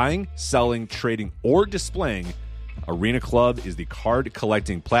you're buying, selling, trading, or displaying, Arena Club is the card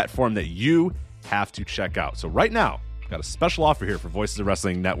collecting platform that you have to check out. So right now, I've got a special offer here for Voices of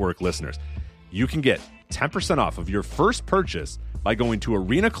Wrestling Network listeners. You can get 10% off of your first purchase by going to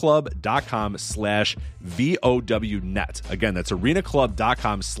arenaclub.com/VOWnet. Again, that's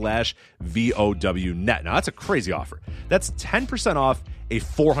arenaclub.com/VOWnet. Now, that's a crazy offer. That's 10% off a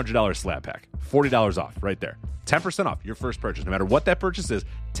 $400 slab pack. $40 off right there. 10% off your first purchase. No matter what that purchase is,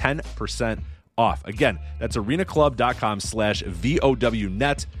 10% off. Again, that's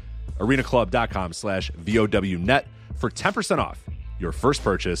arenaclub.com/VOWnet. arenaclub.com/VOWnet for 10% off your first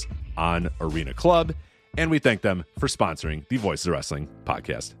purchase on Arena Club. And we thank them for sponsoring the Voices of Wrestling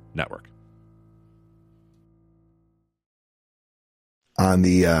Podcast Network. On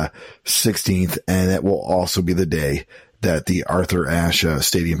the 16th, and it will also be the day that the Arthur Ashe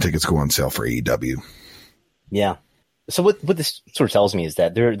Stadium tickets go on sale for AEW. Yeah. So what this sort of tells me is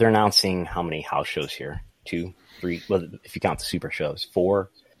that they're announcing how many house shows here? 2, 3, well, if you count the super shows,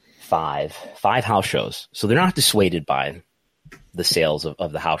 4, 5 house shows. So they're not dissuaded by the sales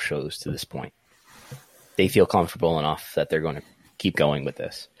of the house shows to this point. They feel comfortable enough that they're going to keep going with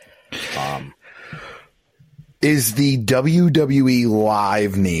this. Is the WWE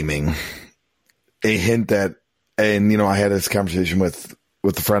live naming a hint that, and I had this conversation with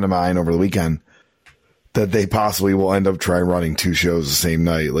a friend of mine over the weekend, that they possibly will end up trying running 2 shows the same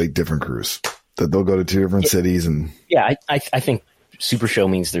night, like different crews, that they'll go to 2 different cities. And yeah, I think Super Show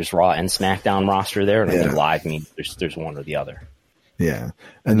means there's Raw and SmackDown roster there, and I think live means there's one or the other. Yeah.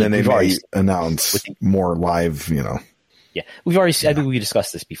 And then they may announce more live, Yeah. We've already, I think we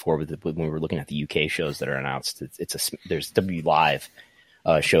discussed this before when we were looking at the UK shows that are announced. There's W Live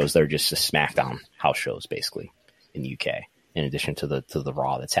shows that are just a SmackDown house shows basically in the UK, in addition to the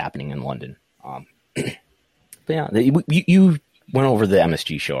Raw that's happening in London. But yeah, you went over the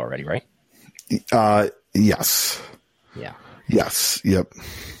MSG show already, right? Yes. Yeah. Yes. Yep.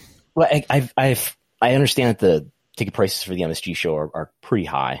 Well, I understand that the ticket prices for the MSG show are pretty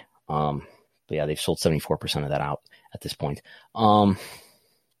high. But yeah, they've sold 74% of that out at this point. It'll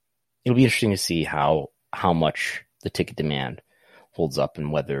be interesting to see how much the ticket demand holds up,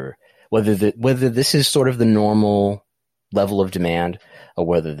 and whether this is sort of the normal level of demand, or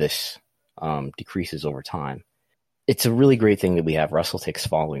whether this decreases over time. It's a really great thing that we have WrestleTix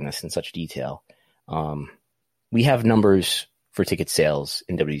following this in such detail. We have numbers for ticket sales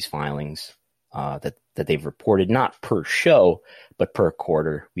in WWE's filings that they've reported, not per show, but per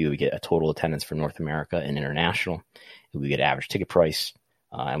quarter. We would get a total attendance for North America and international. We would get average ticket price,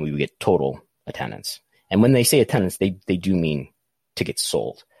 and we would get total attendance. And when they say attendance, they do mean tickets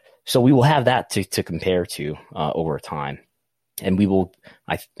sold. So we will have that to compare to over time. And we will,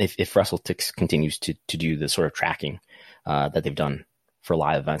 if WrestleTix continues to do the sort of tracking that they've done for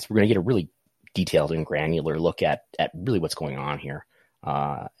live events, we're going to get a really detailed and granular look at really what's going on here,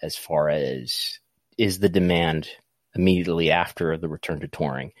 as far as, is the demand immediately after the return to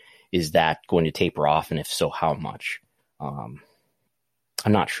touring, is that going to taper off? And if so, how much? I'm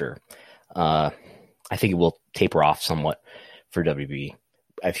not sure. I think it will taper off somewhat for WWE.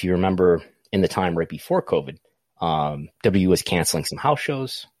 if you remember in the time right before COVID, WWE was canceling some house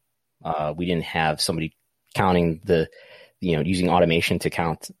shows. We didn't have somebody counting using automation to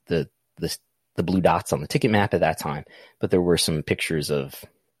count the blue dots on the ticket map at that time. But there were some pictures of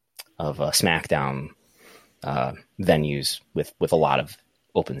SmackDown venues with a lot of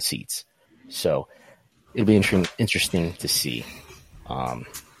open seats. So it'll be interesting to see.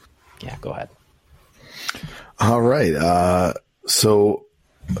 Yeah, go ahead. All right. So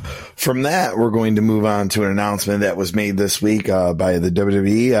from that, we're going to move on to an announcement that was made this week by the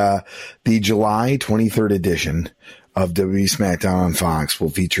WWE. The July 23rd edition of WWE SmackDown on Fox will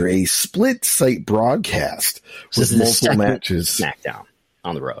feature a split site broadcast with multiple matches. SmackDown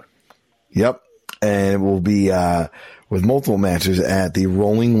on the road. Yep. And it will be with multiple matches at the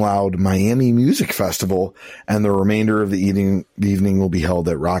Rolling Loud Miami Music Festival, and the remainder of the evening will be held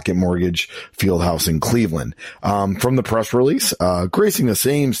at Rocket Mortgage Fieldhouse in Cleveland. From the press release, gracing the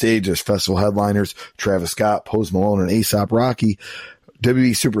same stage as festival headliners Travis Scott, Post Malone, and A$AP Rocky,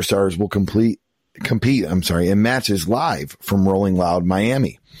 WWE superstars will compete in matches live from Rolling Loud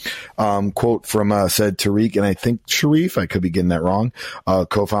Miami. Quote from said Tariq, and I think Sharif, I could be getting that wrong,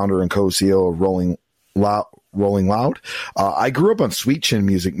 co-founder and co-CEO of Rolling Loud. I grew up on Sweet Chin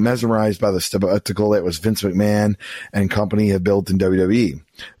music, mesmerized by the spectacle that was Vince McMahon and company have built in WWE.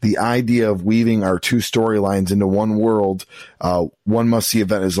 The idea of weaving our two storylines into one world, one must-see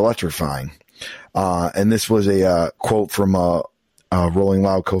event is electrifying. And this was a quote from Rolling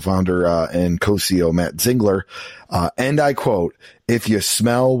Loud co-founder and co-CEO Matt Ziegler. And I quote, "If you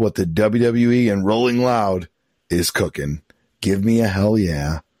smell what the WWE and Rolling Loud is cooking, give me a hell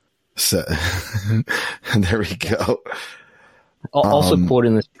yeah." So there we go. Also quoted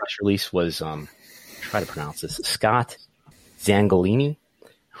in this press release was, try to pronounce this, Scott Zangolini,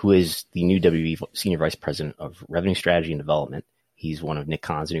 who is the new WWE Senior Vice President of Revenue Strategy and Development. He's one of Nick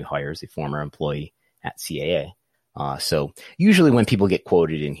Khan's new hires, a former employee at CAA. So usually when people get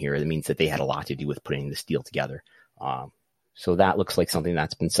quoted in here, it means that they had a lot to do with putting this deal together. So that looks like something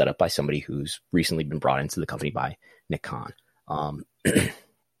that's been set up by somebody who's recently been brought into the company by Nick Khan.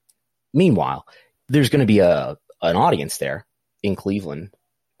 Meanwhile, there's going to be an audience there in Cleveland,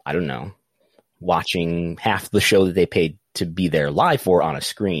 I don't know, watching half the show that they paid to be there live for on a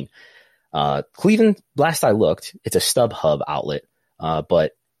screen. Cleveland, last I looked, it's a StubHub outlet,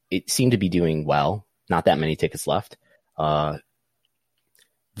 but it seemed to be doing well. Not that many tickets left. The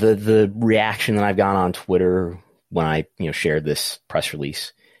reaction that I've got on Twitter when I shared this press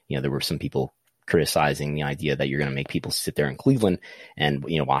release, there were some people criticizing the idea that you're going to make people sit there in Cleveland and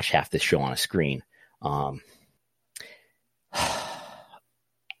watch half this show on a screen. I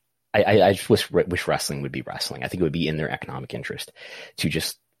just wish wrestling would be wrestling. I think it would be in their economic interest to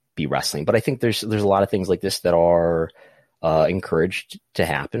just be wrestling. But I think there's a lot of things like this that are encouraged to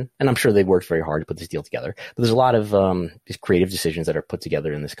happen, and I'm sure they've worked very hard to put this deal together. But there's a lot of these creative decisions that are put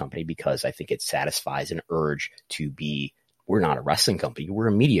together in this company because I think it satisfies an urge to be. We're not a wrestling company. We're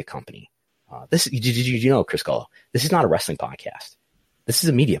a media company. Did you know, Chris Gullo, this is not a wrestling podcast. This is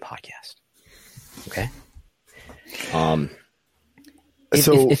a media podcast. Okay.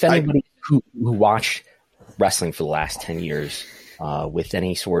 If anybody who watched wrestling for the last 10 years with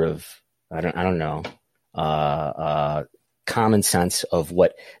any sort of I don't know common sense of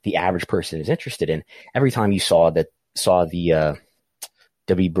what the average person is interested in, every time you saw the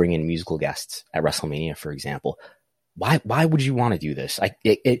WWE bring in musical guests at WrestleMania, for example, why would you want to do this?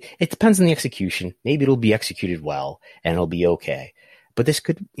 It depends on the execution. Maybe it'll be executed well and it'll be okay. But this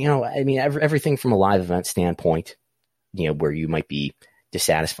could, everything from a live event standpoint, where you might be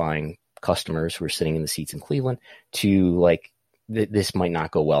dissatisfying customers who are sitting in the seats in Cleveland to this might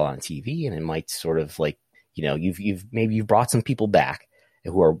not go well on TV, and it might sort of you've brought some people back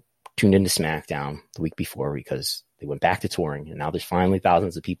who are tuned into SmackDown the week before because they went back to touring, and now there's finally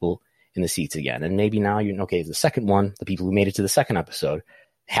thousands of people in the seats again. And maybe now the second one, the people who made it to the second episode,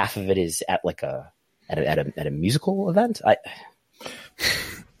 half of it is at at a musical event. I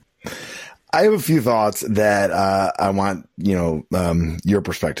have a few thoughts that I want your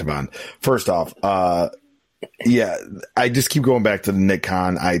perspective on. First off, I just keep going back to the Nick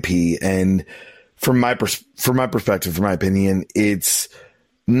Khan IP, and from my perspective, from my opinion, it's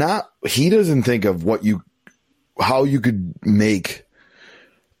not. He doesn't think of how you could make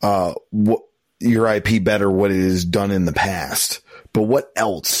what your IP better, what it has done in the past, but what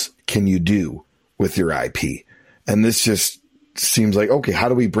else can you do with your IP? And this just seems like, okay, how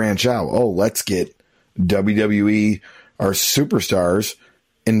do we branch out? Oh, let's get WWE, our superstars,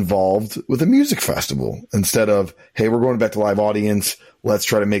 involved with a music festival instead of, hey, we're going back to live audience. Let's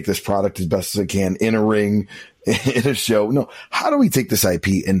try to make this product as best as it can in a ring, in a show. No, how do we take this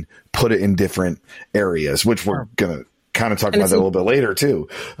IP and put it in different areas, which we're going to kind of talk about that a little bit later too,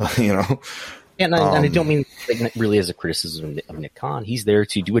 you know? And I don't mean like, really as a criticism of Nick Khan. He's there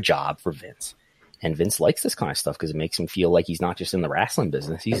to do a job for Vince. And Vince likes this kind of stuff because it makes him feel like he's not just in the wrestling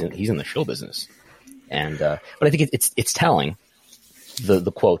business; he's in the show business. And but I think it's telling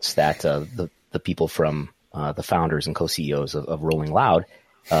the quotes that the people from the founders and co-CEOs of Rolling Loud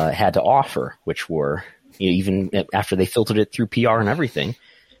had to offer, which were, you know, even after they filtered it through PR and everything,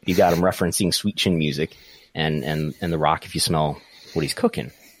 you got them referencing Sweet Chin Music and The Rock, If You Smell What He's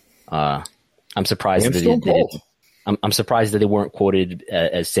Cooking. I'm surprised that I'm surprised that they weren't quoted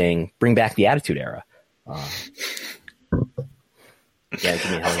as saying, bring back the Attitude Era. Yeah,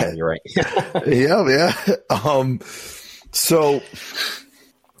 give me a hell, you're right. Yeah. So,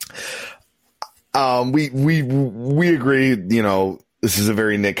 we agree, you know, this is a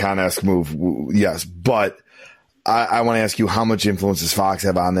very Nick Khan-esque move. Yes. But I want to ask you, how much influence does Fox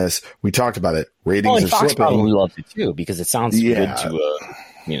have on this? We talked about it. Ratings are Fox slipping. Probably loves it too, because it sounds good to,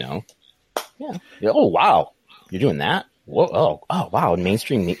 you know, yeah. Oh, wow. You're doing that? Whoa, oh, wow.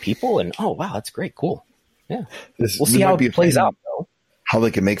 Mainstream people. And oh, wow. That's great. Cool. Yeah. We'll see how it plays out, though. How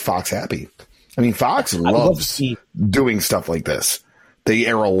they can make Fox happy. I mean, Fox loves doing stuff like this. They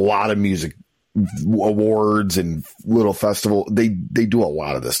air a lot of music awards and little festival. They do a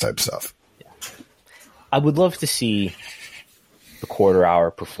lot of this type of stuff. Yeah. I would love to see the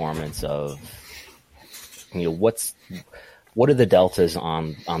quarter-hour performance of, you know, what are the deltas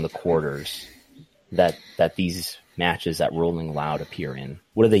on the quarters that these matches that Rolling Loud appear in?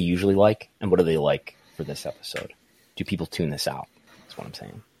 What are they usually like, and what are they like for this episode? Do people tune this out? That's what I'm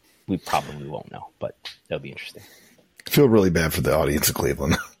saying. We probably won't know, but that'll be interesting. I feel really bad for the audience of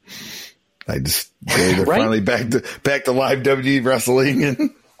Cleveland. They're finally back to live WWE wrestling,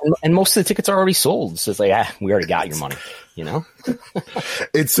 and most of the tickets are already sold. So it's like, we already got your money, you know?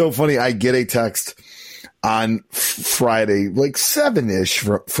 It's so funny. I get a text on Friday, like 7-ish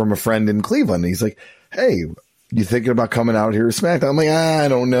from a friend in Cleveland. He's like, hey, you thinking about coming out here to SmackDown? I'm like, I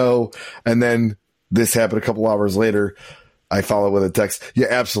don't know. And then this happened a couple hours later. I follow with a text. Yeah,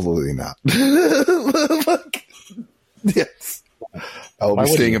 absolutely not. Yes. I'll be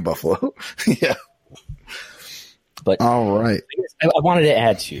staying in Buffalo. Yeah. But all right. I wanted to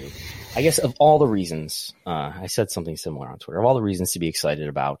add to, I guess, of all the reasons, I said something similar on Twitter, of all the reasons to be excited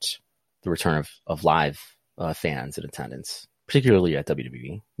about the return of live fans in attendance, particularly at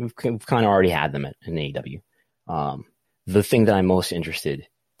WWE. We've kind of already had them in AEW. The thing that I'm most interested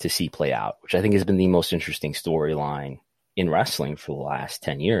to see play out, which I think has been the most interesting storyline in wrestling for the last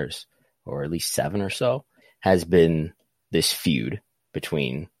 10 years, or at least 7 or so, has been this feud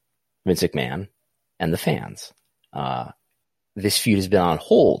between Vince McMahon and the fans. This feud has been on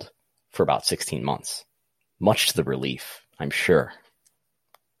hold for about 16 months, much to the relief, I'm sure,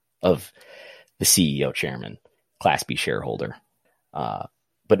 of the CEO, chairman, Class B shareholder.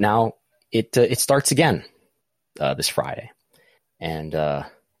 But now it starts again this Friday. And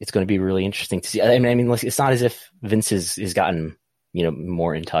it's going to be really interesting to see. I mean, it's not as if Vince has gotten, you know,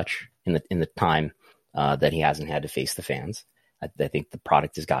 more in touch in the time that he hasn't had to face the fans. I think the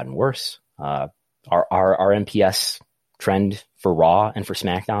product has gotten worse. Our NPS trend for Raw and for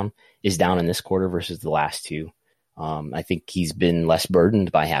SmackDown is down in this quarter versus the last two. I think he's been less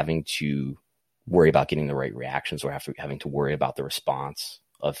burdened by having to worry about getting the right reactions or having to worry about the response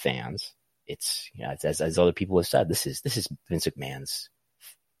of fans. It's, you know, as other people have said, this is Vince McMahon's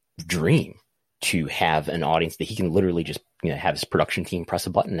dream, to have an audience that he can literally just, you know, have his production team press a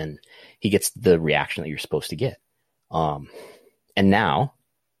button and he gets the reaction that you're supposed to get. And now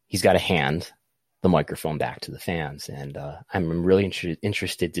he's got to hand the microphone back to the fans. And I'm really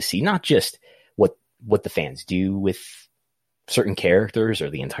interested to see not just what the fans do with certain characters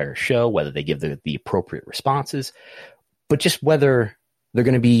or the entire show, whether they give the appropriate responses, but just whether they're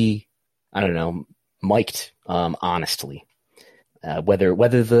going to be, I don't know, mic'd honestly. Whether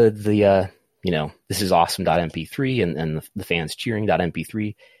the you know, this is awesome.mp3 and the fans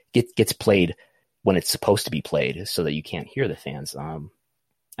cheering.mp3 gets played when it's supposed to be played so that you can't hear the fans.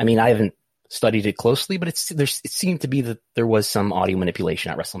 I mean, I haven't studied it closely, but it seemed to be that there was some audio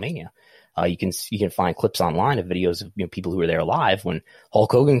manipulation at WrestleMania. You can find clips online of videos of, you know, people who were there live when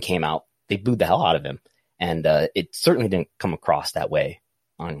Hulk Hogan came out. They booed the hell out of him, and it certainly didn't come across that way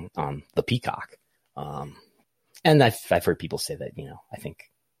on the Peacock. And I've heard people say that, you know, I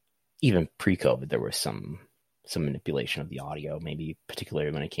think even pre-COVID there was some manipulation of the audio, maybe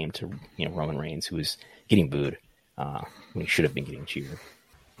particularly when it came to, you know, Roman Reigns, who was getting booed when he should have been getting cheered.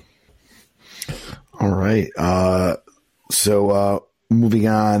 All right. So moving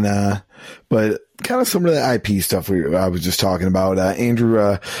on, but kind of some of the IP stuff I was just talking about. Andrew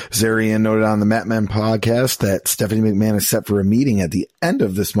Zarian noted on the Mat Men podcast that Stephanie McMahon is set for a meeting at the end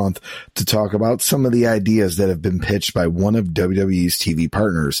of this month to talk about some of the ideas that have been pitched by one of WWE's TV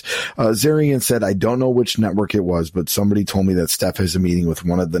partners. Zarian said, I don't know which network it was, but somebody told me that Steph has a meeting with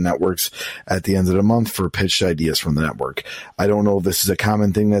one of the networks at the end of the month for pitched ideas from the network. I don't know if this is a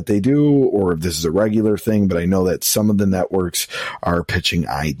common thing that they do or if this is a regular thing, but I know that some of the networks are pitching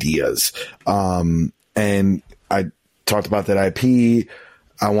ideas. And I talked about that IP.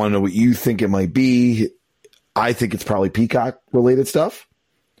 I want to know what you think it might be. I think it's probably Peacock related stuff.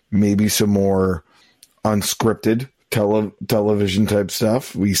 Maybe some more unscripted television type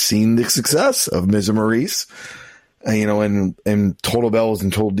stuff. We've seen the success of Miz and Maurice, and Total Bellas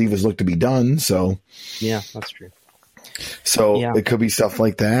and Total Divas look to be done. So yeah, that's true. So yeah. It could be stuff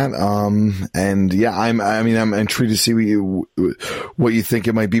like that. And yeah, I'm intrigued to see what you think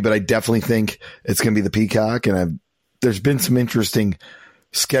it might be, but I definitely think it's going to be the Peacock. And there's been some interesting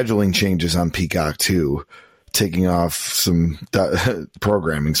scheduling changes on Peacock too, taking off some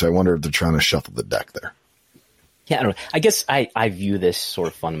programming. So I wonder if they're trying to shuffle the deck there. Yeah, I don't know. I guess I view this sort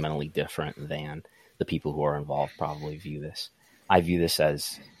of fundamentally different than the people who are involved probably view this. I view this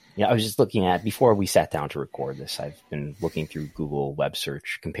as, I was just looking at, before we sat down to record this, I've been looking through Google web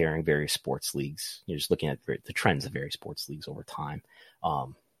search, comparing various sports leagues, just looking at the trends of various sports leagues over time.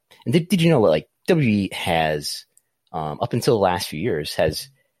 And did you know that like WWE has, up until the last few years, has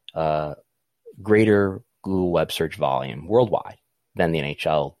greater Google web search volume worldwide than the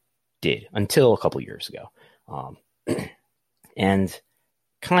NHL did until a couple of years ago. And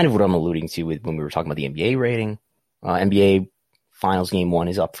kind of what I'm alluding to with when we were talking about the NBA rating, NBA Finals Game 1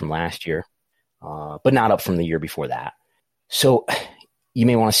 is up from last year, but not up from the year before that. So you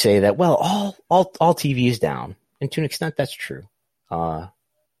may want to say that, well, all TV is down, and to an extent that's true. But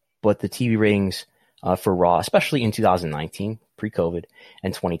the TV ratings for Raw, especially in 2019, pre-COVID,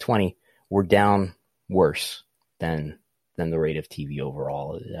 and 2020, were down worse than the rate of TV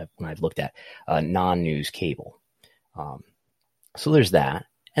overall when I've looked at non-news cable. So there's that.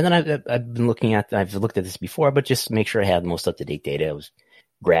 And then I've looked at this before, but just to make sure I had the most up-to-date data, I was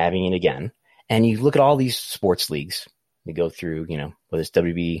grabbing it again. And you look at all these sports leagues, you go through, whether it's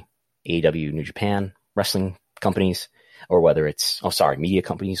WB, AEW, New Japan, wrestling companies, or whether it's, media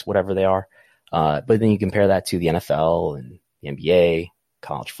companies, whatever they are. But then you compare that to the NFL and the NBA,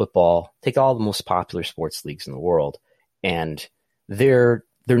 college football, take all the most popular sports leagues in the world. And they're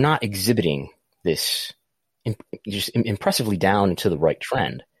not exhibiting this just impressively down and to the right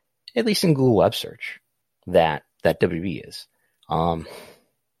trend, at least in Google web search, that WWE is. And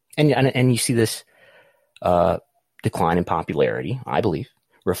you see this decline in popularity, I believe,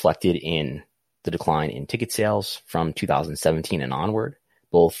 reflected in the decline in ticket sales from 2017 and onward,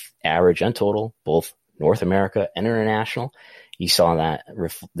 both average and total, both North America and international. You saw that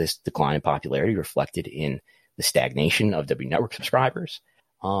this decline in popularity reflected in the stagnation of W Network subscribers,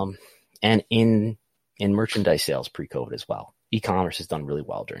 and in merchandise sales pre-COVID as well. E-commerce has done really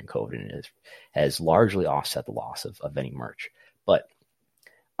well during COVID and has largely offset the loss of any merch. But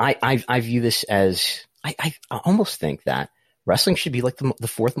I view this as, I almost think that wrestling should be like the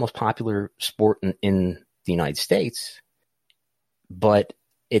fourth most popular sport in the United States, but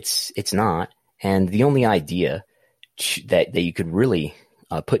it's not. And the only idea that you could really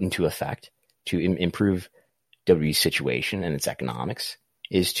put into effect to improve WWE's situation and its economics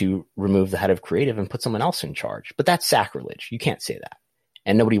is to remove the head of creative and put someone else in charge. But that's sacrilege. You can't say that.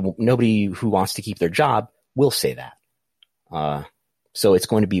 And nobody who wants to keep their job will say that. So it's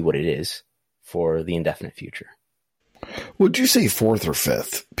going to be what it is for the indefinite future. Would you say fourth or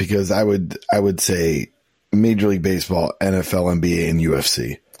fifth? Because I would say Major League Baseball, NFL, NBA, and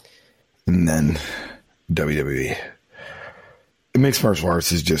UFC, and then WWE. Mixed martial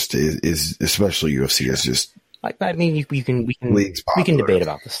arts is especially UFC is just. I mean, we can debate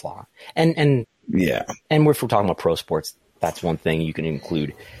about the slot, and yeah, and if we're talking about pro sports, that's one thing you can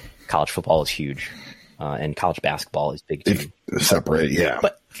include. College football is huge, and college basketball is big too. Separate, yeah.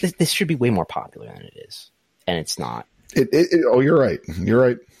 But this should be way more popular than it is, and it's not. You're right. You're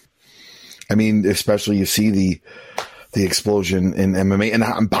right. I mean, especially you see the explosion in MMA,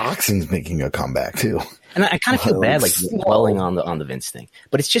 and boxing's making a comeback too. And I kind of feel bad, like dwelling on the Vince thing,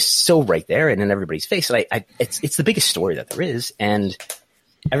 but it's just so right there and in everybody's face. And it's the biggest story that there is, and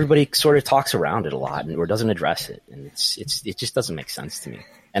everybody sort of talks around it a lot or doesn't address it, and it just doesn't make sense to me.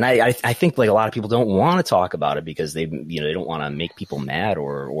 And I think like a lot of people don't want to talk about it because they don't want to make people mad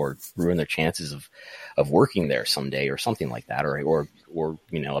or ruin their chances of working there someday or something like that, or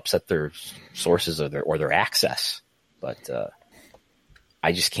upset their sources or their access. But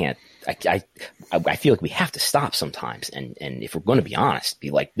I just can't. I feel like we have to stop sometimes, and if we're going to be honest,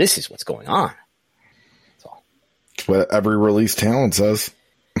 be like, this is what's going on. That's all. It's what every release talent says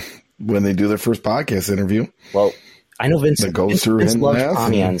when they do their first podcast interview. Well, I know Vince loves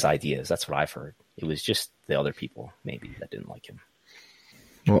Amien's ideas. That's what I've heard. It was just the other people maybe that didn't like him.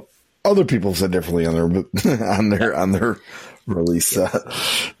 Well, other people said differently on their release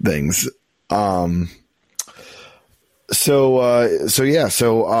things.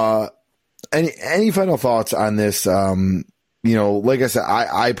 Any final thoughts on this? Like I said,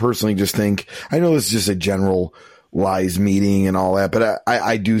 I personally just think, I know this is just a general lies meeting and all that, but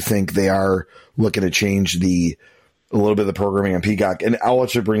I do think they are looking to change a little bit of the programming on Peacock. And I'll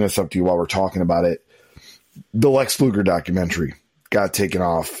let you bring this up to you while we're talking about it. The Lex Luger documentary got taken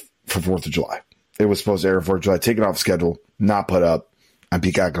off for 4th of July. It was supposed to air 4th of July, taken off schedule, not put up on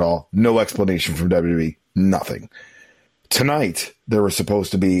Peacock at all. No explanation from WWE, nothing. Tonight, there was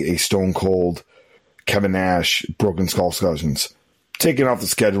supposed to be a Stone Cold Kevin Nash Broken Skull Discussions. Taken off the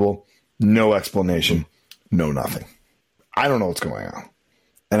schedule, no explanation, no nothing. I don't know what's going on.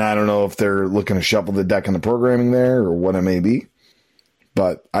 And I don't know if they're looking to shuffle the deck on the programming there or what it may be.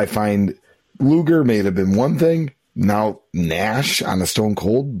 But I find Luger may have been one thing. Now Nash on a Stone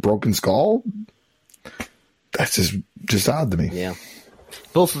Cold Broken Skull? That's just odd to me. Yeah.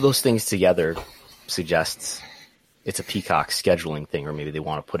 Both of those things together suggests it's a Peacock scheduling thing, or maybe they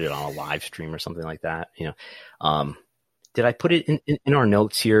want to put it on a live stream or something like that. Did I put it in our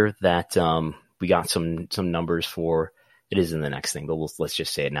notes here that we got some numbers for? It is in the next thing, but let's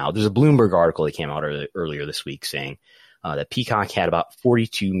just say it now. There's a Bloomberg article that came out earlier this week saying that Peacock had about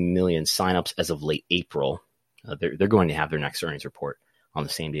 42 million signups as of late April. They're going to have their next earnings report on the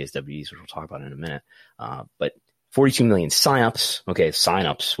same day as WWE's, which we'll talk about in a minute. But 42 million signups. Okay,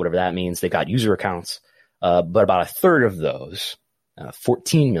 signups, whatever that means. They got user accounts. But about a third of those,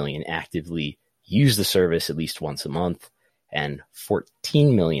 14 million, actively use the service at least once a month, and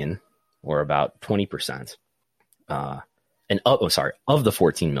 14 million, or about 20%, of the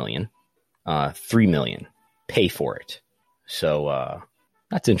 14 million, 3 million pay for it. So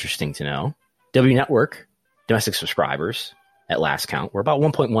that's interesting to know. W Network domestic subscribers at last count were about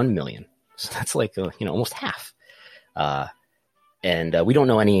 1.1 million. So that's like almost half. And we don't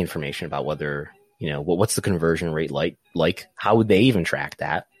know any information about whether. What's the conversion rate like? How would they even track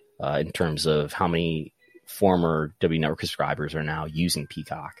that in terms of how many former W Network subscribers are now using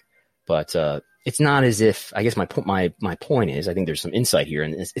Peacock? But it's not as if, I guess my point is, I think there's some insight here,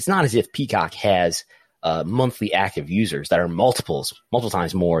 and it's not as if Peacock has monthly active users that are multiple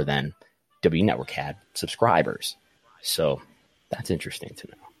times more than W Network had subscribers. So that's interesting to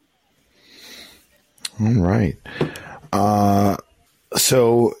know. All right.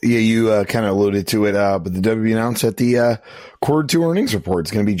 So, yeah, you kind of alluded to it, but the WWE announced that the quarter 2 earnings report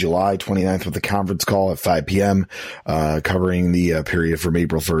is going to be July 29th with a conference call at 5 p.m., covering the period from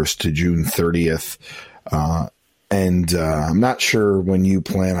April 1st to June 30th. And I'm not sure when you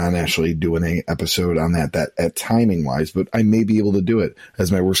plan on actually doing an episode on that timing wise, but I may be able to do it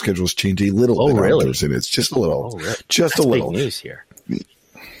as my work schedule's changed a little bit. Really? And it's just a little. Oh, really? Just That's a little. Big news here.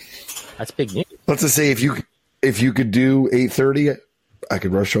 That's big news. Let's just say if you could do 8:30, I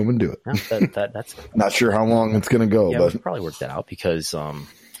could rush home and do it. No, that's not sure how long it's going to go, but we can probably work that out because so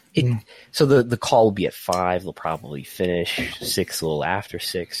the call will be at 5. They'll probably finish 6, a little after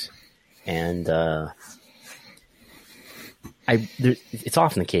 6, and it's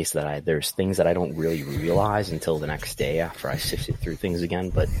often the case that there's things that I don't really realize until the next day after I sifted through things again.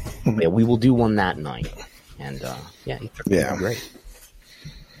 But yeah, we will do one that night, and yeah, great.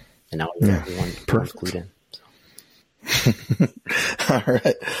 And now everyone clued in. All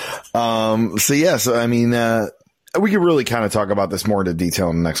right. So I mean, we could really kind of talk about this more into detail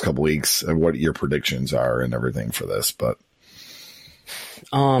in the next couple weeks and what your predictions are and everything for this, but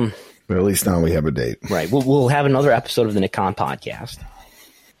at least now we have a date. Right. We'll have another episode of the Nick Khan podcast.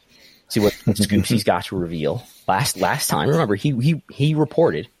 See what scoops he's got to reveal. Last time, remember, he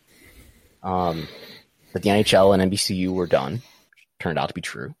reported that the NHL and NBCU were done. Turned out to be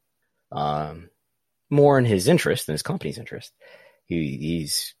true. More in his interest than his company's interest.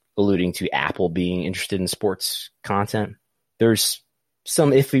 He's alluding to Apple being interested in sports content. There's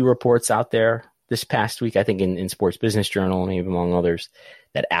some iffy reports out there this past week, I think in Sports Business Journal, maybe among others,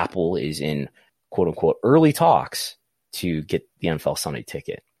 that Apple is in quote unquote early talks to get the NFL Sunday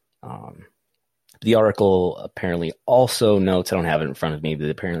ticket. The article apparently also notes, I don't have it in front of me, but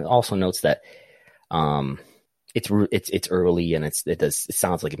apparently also notes that it's early and it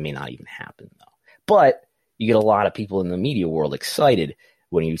sounds like it may not even happen though. But you get a lot of people in the media world excited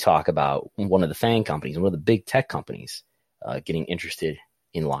when you talk about one of the FANG companies, one of the big tech companies, getting interested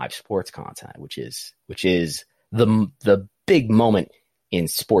in live sports content, which is the big moment in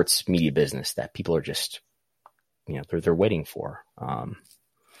sports media business that people are just, they're waiting for.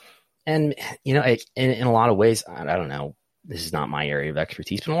 And in a lot of ways, I don't know, this is not my area of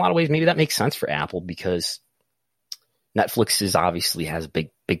expertise, but in a lot of ways, maybe that makes sense for Apple because Netflix obviously has a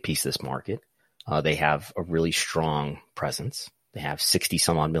big piece of this market. They have a really strong presence. They have 60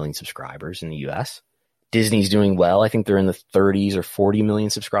 some odd million subscribers in the US. Disney's doing well. I think they're in the 30s or 40 million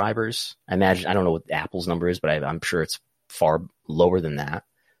subscribers. I don't know what Apple's number is, but I'm sure it's far lower than that.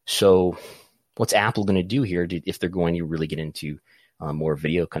 So what's Apple going to do here if they're going to really get into more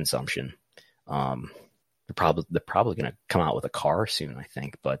video consumption? They're probably going to come out with a car soon, I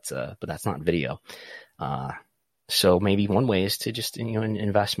think, but that's not video. So maybe one way is to just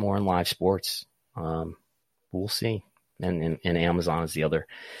invest more in live sports. We'll see. And Amazon is the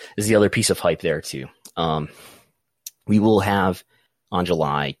other piece of hype there too. We will have on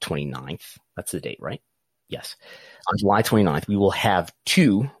July 29th. That's the date, right? Yes. On July 29th, we will have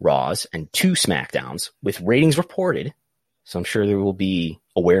 2 Raws and 2 SmackDowns with ratings reported. So I'm sure there will be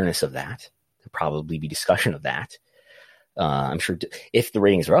awareness of that. There'll probably be discussion of that. I'm sure if the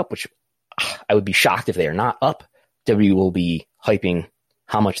ratings are up, which I would be shocked if they are not up, WWE will be hyping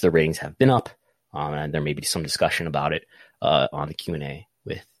how much their ratings have been up. And there may be some discussion about it on the Q&A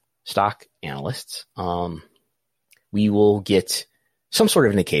with stock analysts. We will get some sort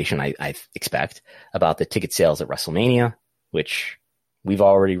of indication, I expect, about the ticket sales at WrestleMania, which we've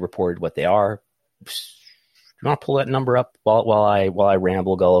already reported what they are. Do you want to pull that number up while I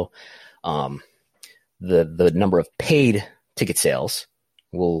ramble, Gullo? The number of paid ticket sales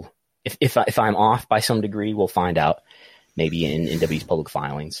will, if I'm off by some degree, we'll find out maybe in W's public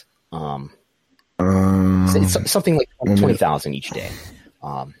filings. It's something like 20,000 each day.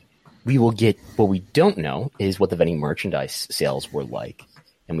 We will get, what we don't know is what the vending merchandise sales were like.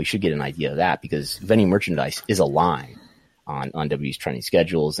 And we should get an idea of that because vending merchandise is a line on W's trending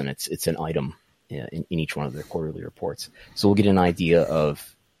schedules, and it's an item in each one of their quarterly reports. So we'll get an idea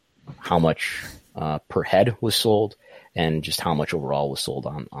of how much per head was sold and just how much overall was sold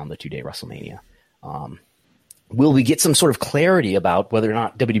on the 2-day WrestleMania. Will we get some sort of clarity about whether or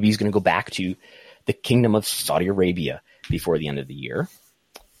not WWE is going to go back to the Kingdom of Saudi Arabia before the end of the year?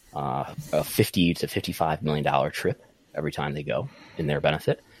 A $50 to $55 million trip every time they go in their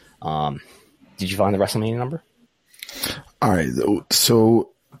benefit. Did you find the WrestleMania number? All right. So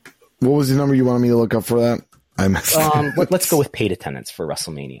what was the number you wanted me to look up for that? I missed let's go with paid attendance for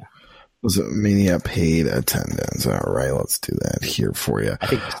WrestleMania. Was it Mania paid attendance? All right. Let's do that here for you. I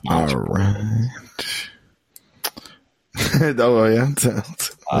think all right. Oh, yeah.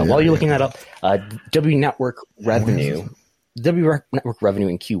 While you're looking that up, W Network revenue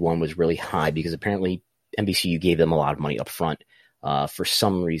in Q1 was really high because apparently NBCU gave them a lot of money up front for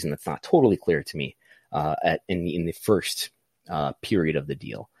some reason that's not totally clear to me in the first period of the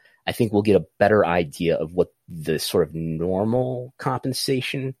deal. I think we'll get a better idea of what the sort of normal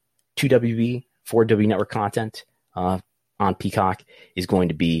compensation to WB for W Network content on Peacock is going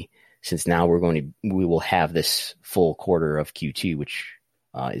to be, since now we will have this full quarter of Q2, which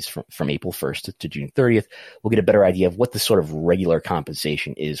is from April 1st to June 30th. We'll get a better idea of what the sort of regular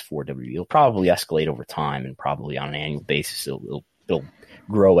compensation is for WWE. It'll probably escalate over time, and probably on an annual basis, it'll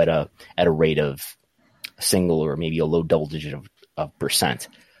grow at a rate of a single or maybe a low double digit of percent.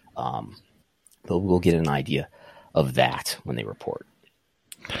 But we'll get an idea of that when they report.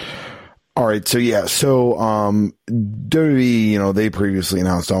 All right. So, yeah. So, WWE, they previously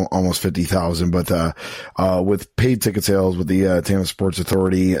announced almost 50,000, but, with paid ticket sales with the, Tampa Sports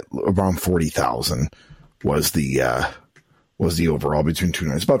Authority, around 40,000 was the overall between two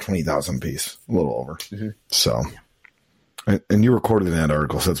nights, about 20,000 piece, a little over. Mm-hmm. So, and you recorded in that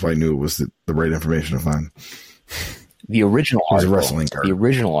article, so that's why I knew it was the right information to find. The original article, wrestling card. The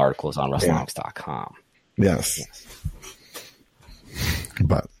original article is on WrestleNomics.com. Yes.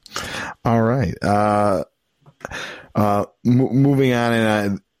 But, all right. Moving on,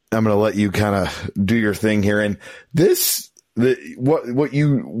 and I'm going to let you kind of do your thing here. And what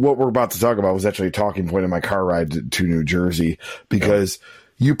we're about to talk about was actually a talking point in my car ride to New Jersey, because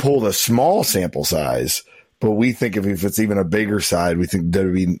you pulled a small sample size, but we think if it's even a bigger side, we think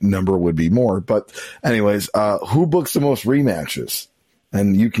WWE number would be more. But anyways, who books the most rematches?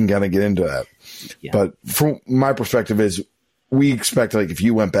 And you can kind of get into that. Yeah. But from my perspective is, we expect, like, if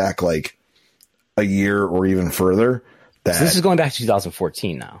you went back like a year or even further. So this is going back to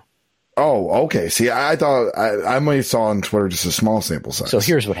 2014 now. Oh, okay. See, I thought I might have saw on Twitter just a small sample size. So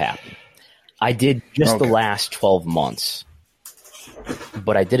here's what happened. I did just the last 12 months,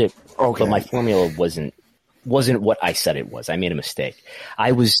 but I did it. Okay. But my formula wasn't what I said it was. I made a mistake.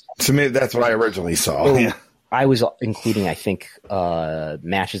 To me, that's what I originally saw. Yeah. I was including, I think,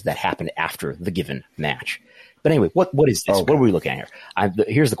 matches that happened after the given match. But anyway, what is this? Okay. What are we looking at here?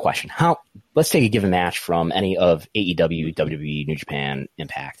 Here's the question. Let's take a given match from any of AEW, WWE, New Japan,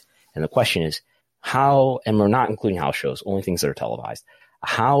 Impact. And the question is how, and we're not including house shows, only things that are televised.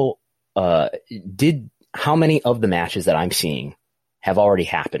 How many of the matches that I'm seeing have already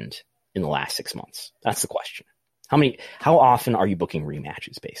happened in the last 6 months? That's the question. How often are you booking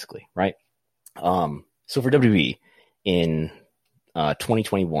rematches, basically, right? So for WWE in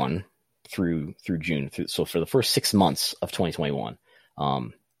 2021 through June, so for the first 6 months of 2021,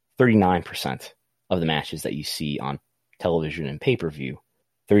 39% of the matches that you see on television and pay-per-view,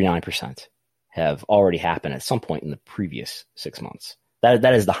 39% have already happened at some point in the previous 6 months.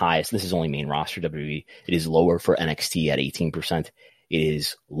 That is the highest. This is only main roster WWE. It is lower for NXT at 18%. It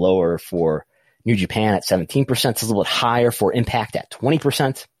is lower for New Japan at 17%. It's a little bit higher for Impact at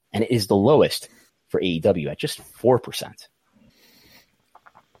 20%. And it is the lowest for AEW at just 4%.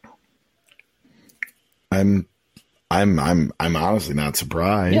 I'm honestly not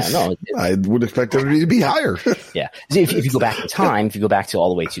surprised. Yeah, no, I would expect it to be higher. Yeah. If you go back in time, if you go back to all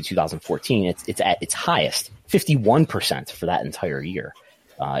the way to 2014, it's at its highest, 51% for that entire year.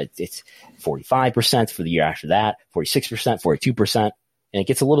 It's 45% for the year after that, 46%, 42%, and it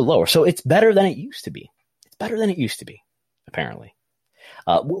gets a little lower. So it's better than it used to be. It's better than it used to be, apparently.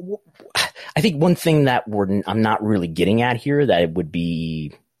 I think one thing that I'm not really getting at here, that it would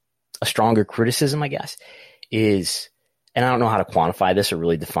be a stronger criticism, I guess, is, and I don't know how to quantify this or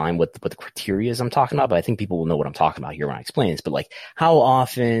really define what the criteria is I'm talking about, but I think people will know what I'm talking about here when I explain this. But like, how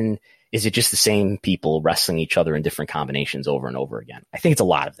often is it just the same people wrestling each other in different combinations over and over again? I think it's a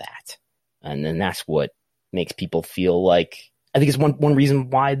lot of that. And then that's what makes people feel like, I think it's one reason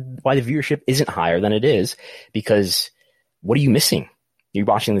why the viewership isn't higher than it is, because what are you missing? You're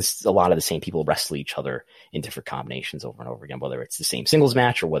watching a lot of the same people wrestle each other in different combinations over and over again, whether it's the same singles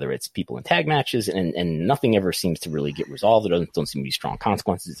match or whether it's people in tag matches, and nothing ever seems to really get resolved. There don't seem to be strong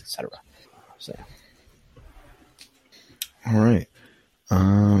consequences, etc. So, all right.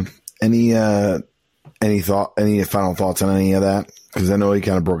 Any final thoughts on any of that? Because I know you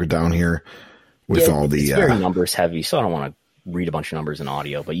kind of broke it down here with all the. It's very numbers heavy, so I don't want to read a bunch of numbers in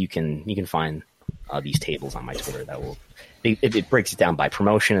audio, but you can find these tables on my Twitter that will. It breaks it down by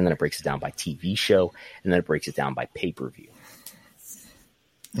promotion, and then it breaks it down by TV show, and then it breaks it down by pay-per-view.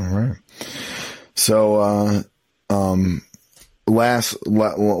 All right. So,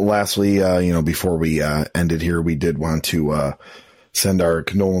 lastly, before we ended here, we did want to send our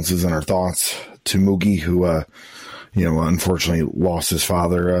condolences and our thoughts to Mookie, who, unfortunately lost his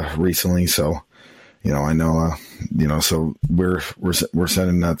father recently. So, I know, so we're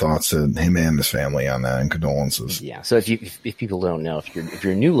sending thoughts to him and his family on that, and condolences. Yeah. So if people don't know, if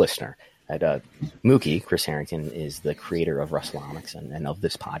you're a new listener, Mookie, Chris Harrington, is the creator of WrestleNomics and of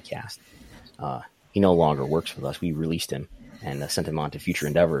this podcast. He no longer works with us. We released him and sent him on to future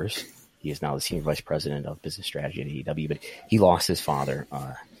endeavors. He is now the senior vice president of business strategy at AEW, but he lost his father,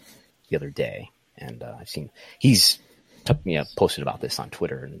 the other day. And, I've seen he's posted about this on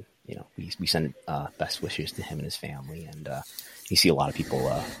Twitter, and, we send best wishes to him and his family, and you see a lot of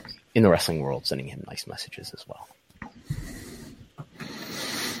people in the wrestling world sending him nice messages as well.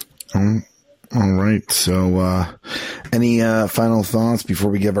 All right. So, any final thoughts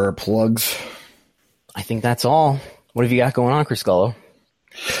before we give our plugs? I think that's all. What have you got going on, Chris Gullo?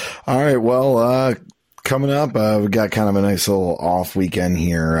 All right. Well, coming up, we got kind of a nice little off weekend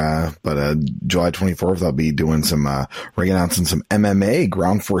here, but July 24th, I'll be doing some announcing some MMA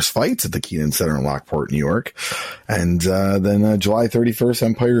Ground Force fights at the Keenan Center in Lockport, New York. And then July 31st,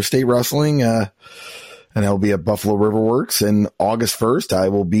 Empire State Wrestling, and I'll be at Buffalo River Works. And August 1st, I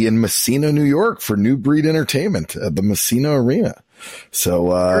will be in Messina, New York for New Breed Entertainment at the Messina Arena. So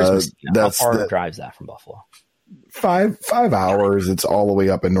that's how far drives that from Buffalo? 5 hours. It's all the way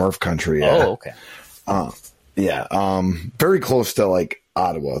up in North Country. Oh, okay. Very close to like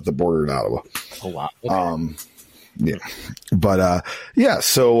Ottawa, the border of Ottawa. Oh wow. Okay. Yeah, but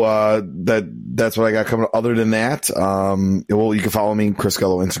so that's what I got coming up. Other than that, you can follow me, Chris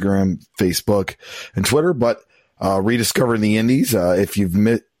Gullo, Instagram, Facebook, and Twitter. But rediscovering the Indies. If you've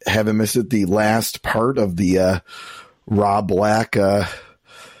haven't missed it, the last part of the Rob Black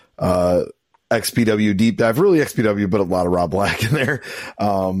XPW deep dive, really XPW, but a lot of Rob Black in there.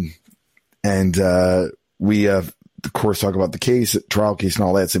 And we of course talk about the trial case and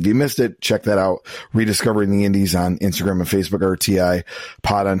all that. So if you missed it, check that out. Rediscovering the Indies on Instagram and Facebook, RTI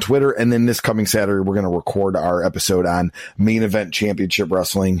Pod on Twitter. And then this coming Saturday, we're going to record our episode on Main Event Championship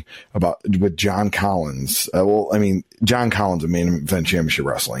Wrestling with John Collins. John Collins of Main Event Championship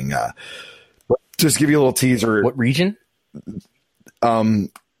Wrestling. Just give you a little teaser. What region?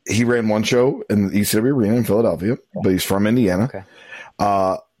 He ran one show in the ECW Arena in Philadelphia, but he's from Indiana. Okay.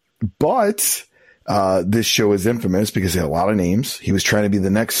 But this show is infamous because he had a lot of names. He was trying to be the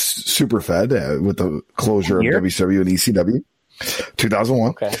next Superfed with the closure of WCW and ECW,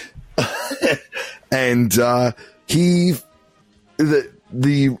 2001. Okay. And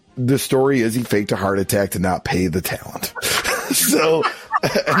the story is he faked a heart attack to not pay the talent. So,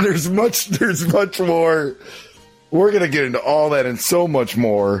 and there's much more. We're gonna get into all that and so much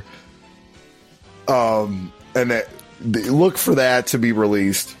more. Look for that to be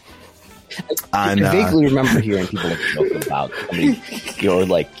released. I vaguely remember hearing people joking about,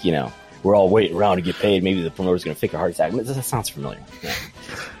 we're all waiting around to get paid. Maybe the promoter's going to fake a heart attack. That sounds familiar.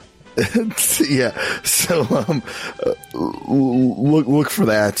 Yeah. So look for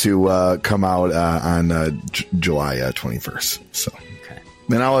that to come out on July 21st. So, okay.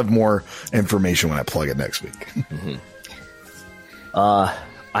 Then I'll have more information when I plug it next week. Mm-hmm.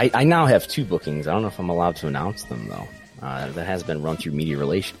 I now have 2 bookings. I don't know if I'm allowed to announce them though. That has been run through media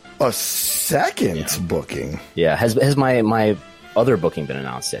relations. A second booking? Yeah. Has my other booking been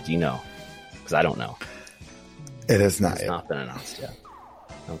announced yet? Do you know? Because I don't know. It has not yet. It's not been announced yet.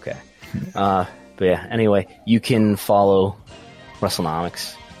 Okay. But yeah, anyway, you can follow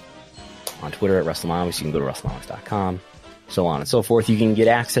WrestleNomics on Twitter at WrestleNomics. You can go to WrestleNomics.com, so on and so forth. You can get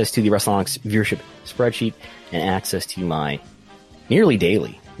access to the WrestleNomics viewership spreadsheet and access to my nearly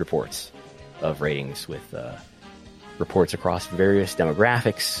daily reports of ratings with reports across various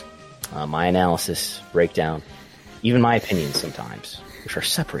demographics, my analysis, breakdown, even my opinions sometimes, which are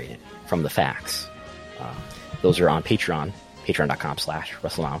separated from the facts. Those are on Patreon,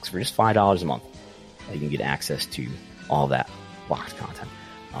 patreon.com/WrestleNomics for just $5 a month. You can get access to all that blocked content.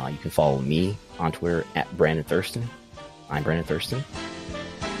 You can follow me on Twitter at Brandon Thurston. I'm Brandon Thurston.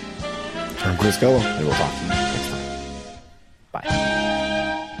 I'm Chris Gello. And we'll talk to you next time. Bye.